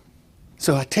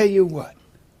 So I tell you what,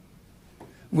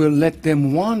 we'll let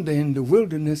them wander in the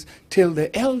wilderness till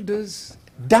the elders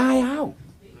die out.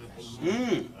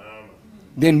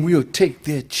 Then we'll take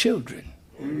their children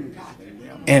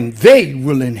and they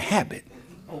will inhabit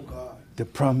the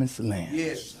promised land.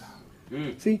 Yes.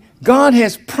 See, God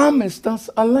has promised us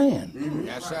a land.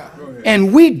 Yes, sir.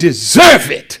 And we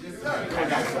deserve it.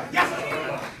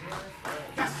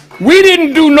 We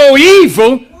didn't do no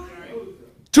evil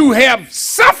to have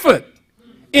suffered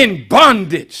in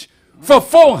bondage for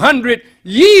 400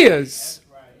 years.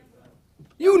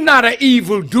 You're not an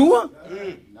evildoer.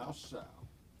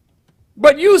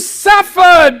 But you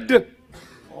suffered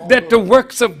that the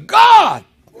works of God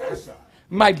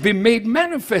might be made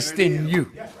manifest in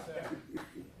you.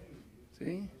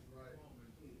 See?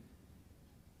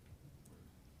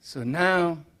 So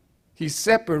now he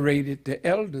separated the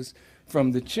elders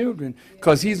from the children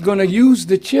because he's going to use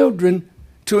the children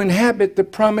to inhabit the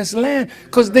promised land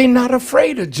because they're not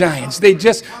afraid of giants. They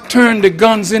just turn the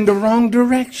guns in the wrong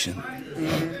direction.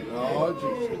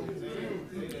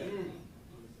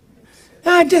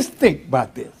 Now just think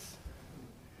about this.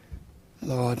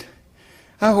 Lord,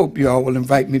 I hope you all will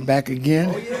invite me back again.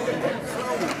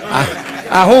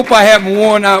 I hope I haven't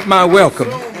worn out my welcome.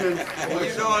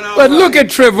 But look at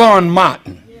Trayvon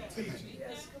Martin,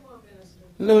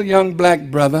 little young black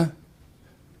brother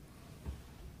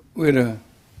with a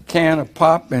can of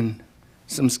pop and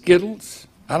some Skittles.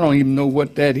 I don't even know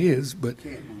what that is, but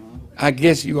I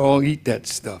guess you all eat that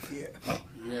stuff.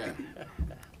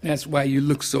 That's why you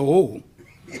look so old.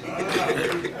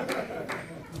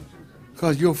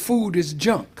 Because your food is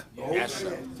junk. Yes,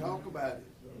 sir. Talk about it.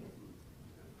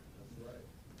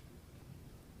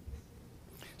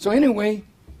 So anyway,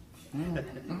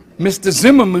 Mr.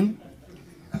 Zimmerman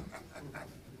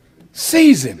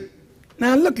sees him.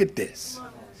 Now look at this.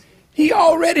 He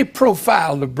already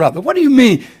profiled the brother. What do you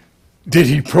mean, did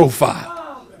he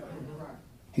profile?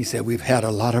 He said, we've had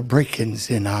a lot of break-ins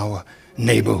in our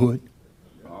neighborhood.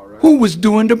 Who was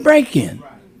doing the break-in?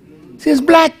 It says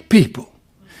black people.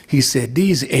 He said,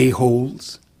 these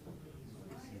a-holes,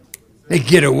 they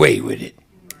get away with it.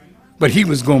 But he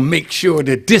was going to make sure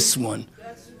that this one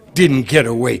didn't get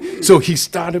away. So he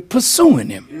started pursuing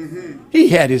him. He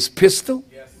had his pistol.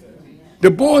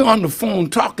 The boy on the phone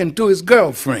talking to his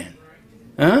girlfriend.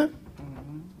 Huh?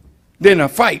 Then a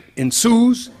fight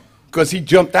ensues because he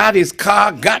jumped out his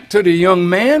car, got to the young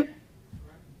man,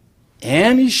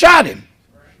 and he shot him.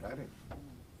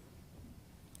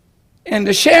 And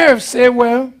the sheriff said,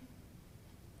 well,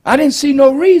 I didn't see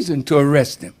no reason to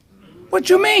arrest him. What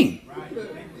you mean?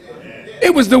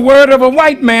 It was the word of a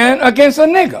white man against a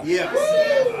nigger. Yes.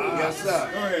 Yes,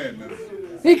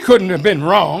 sir. He couldn't have been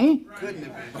wrong.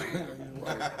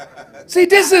 See,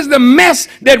 this is the mess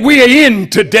that we are in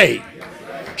today.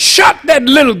 Shot that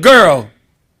little girl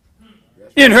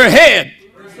in her head.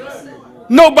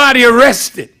 Nobody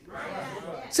arrested.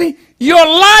 See, your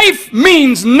life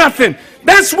means nothing.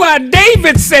 That's why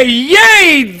David said,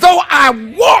 yea, though I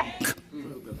walk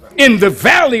in the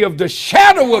valley of the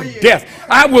shadow of death,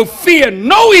 I will fear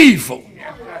no evil.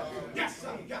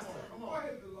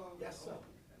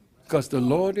 Because the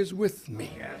Lord is with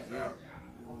me.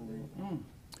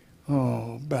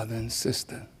 Oh, brother and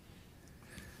sister.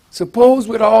 Suppose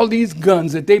with all these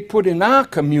guns that they put in our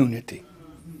community,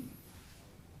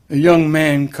 a young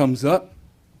man comes up,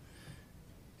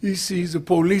 he sees a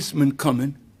policeman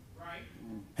coming,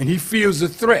 and he feels a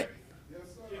threat.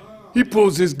 He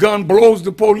pulls his gun, blows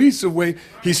the police away.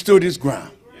 He stood his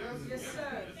ground. Yes,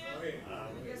 sir.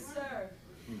 Yes, sir.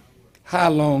 How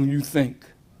long you think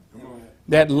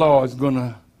that law is going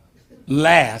to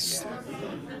last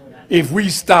if we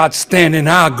start standing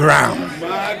our ground?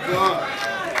 My God.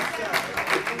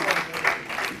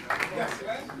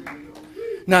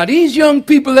 Now, these young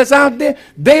people that's out there,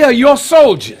 they are your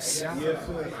soldiers.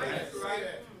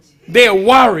 They are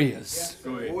warriors.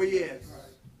 Oh, yes.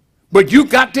 But you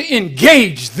got to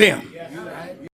engage them.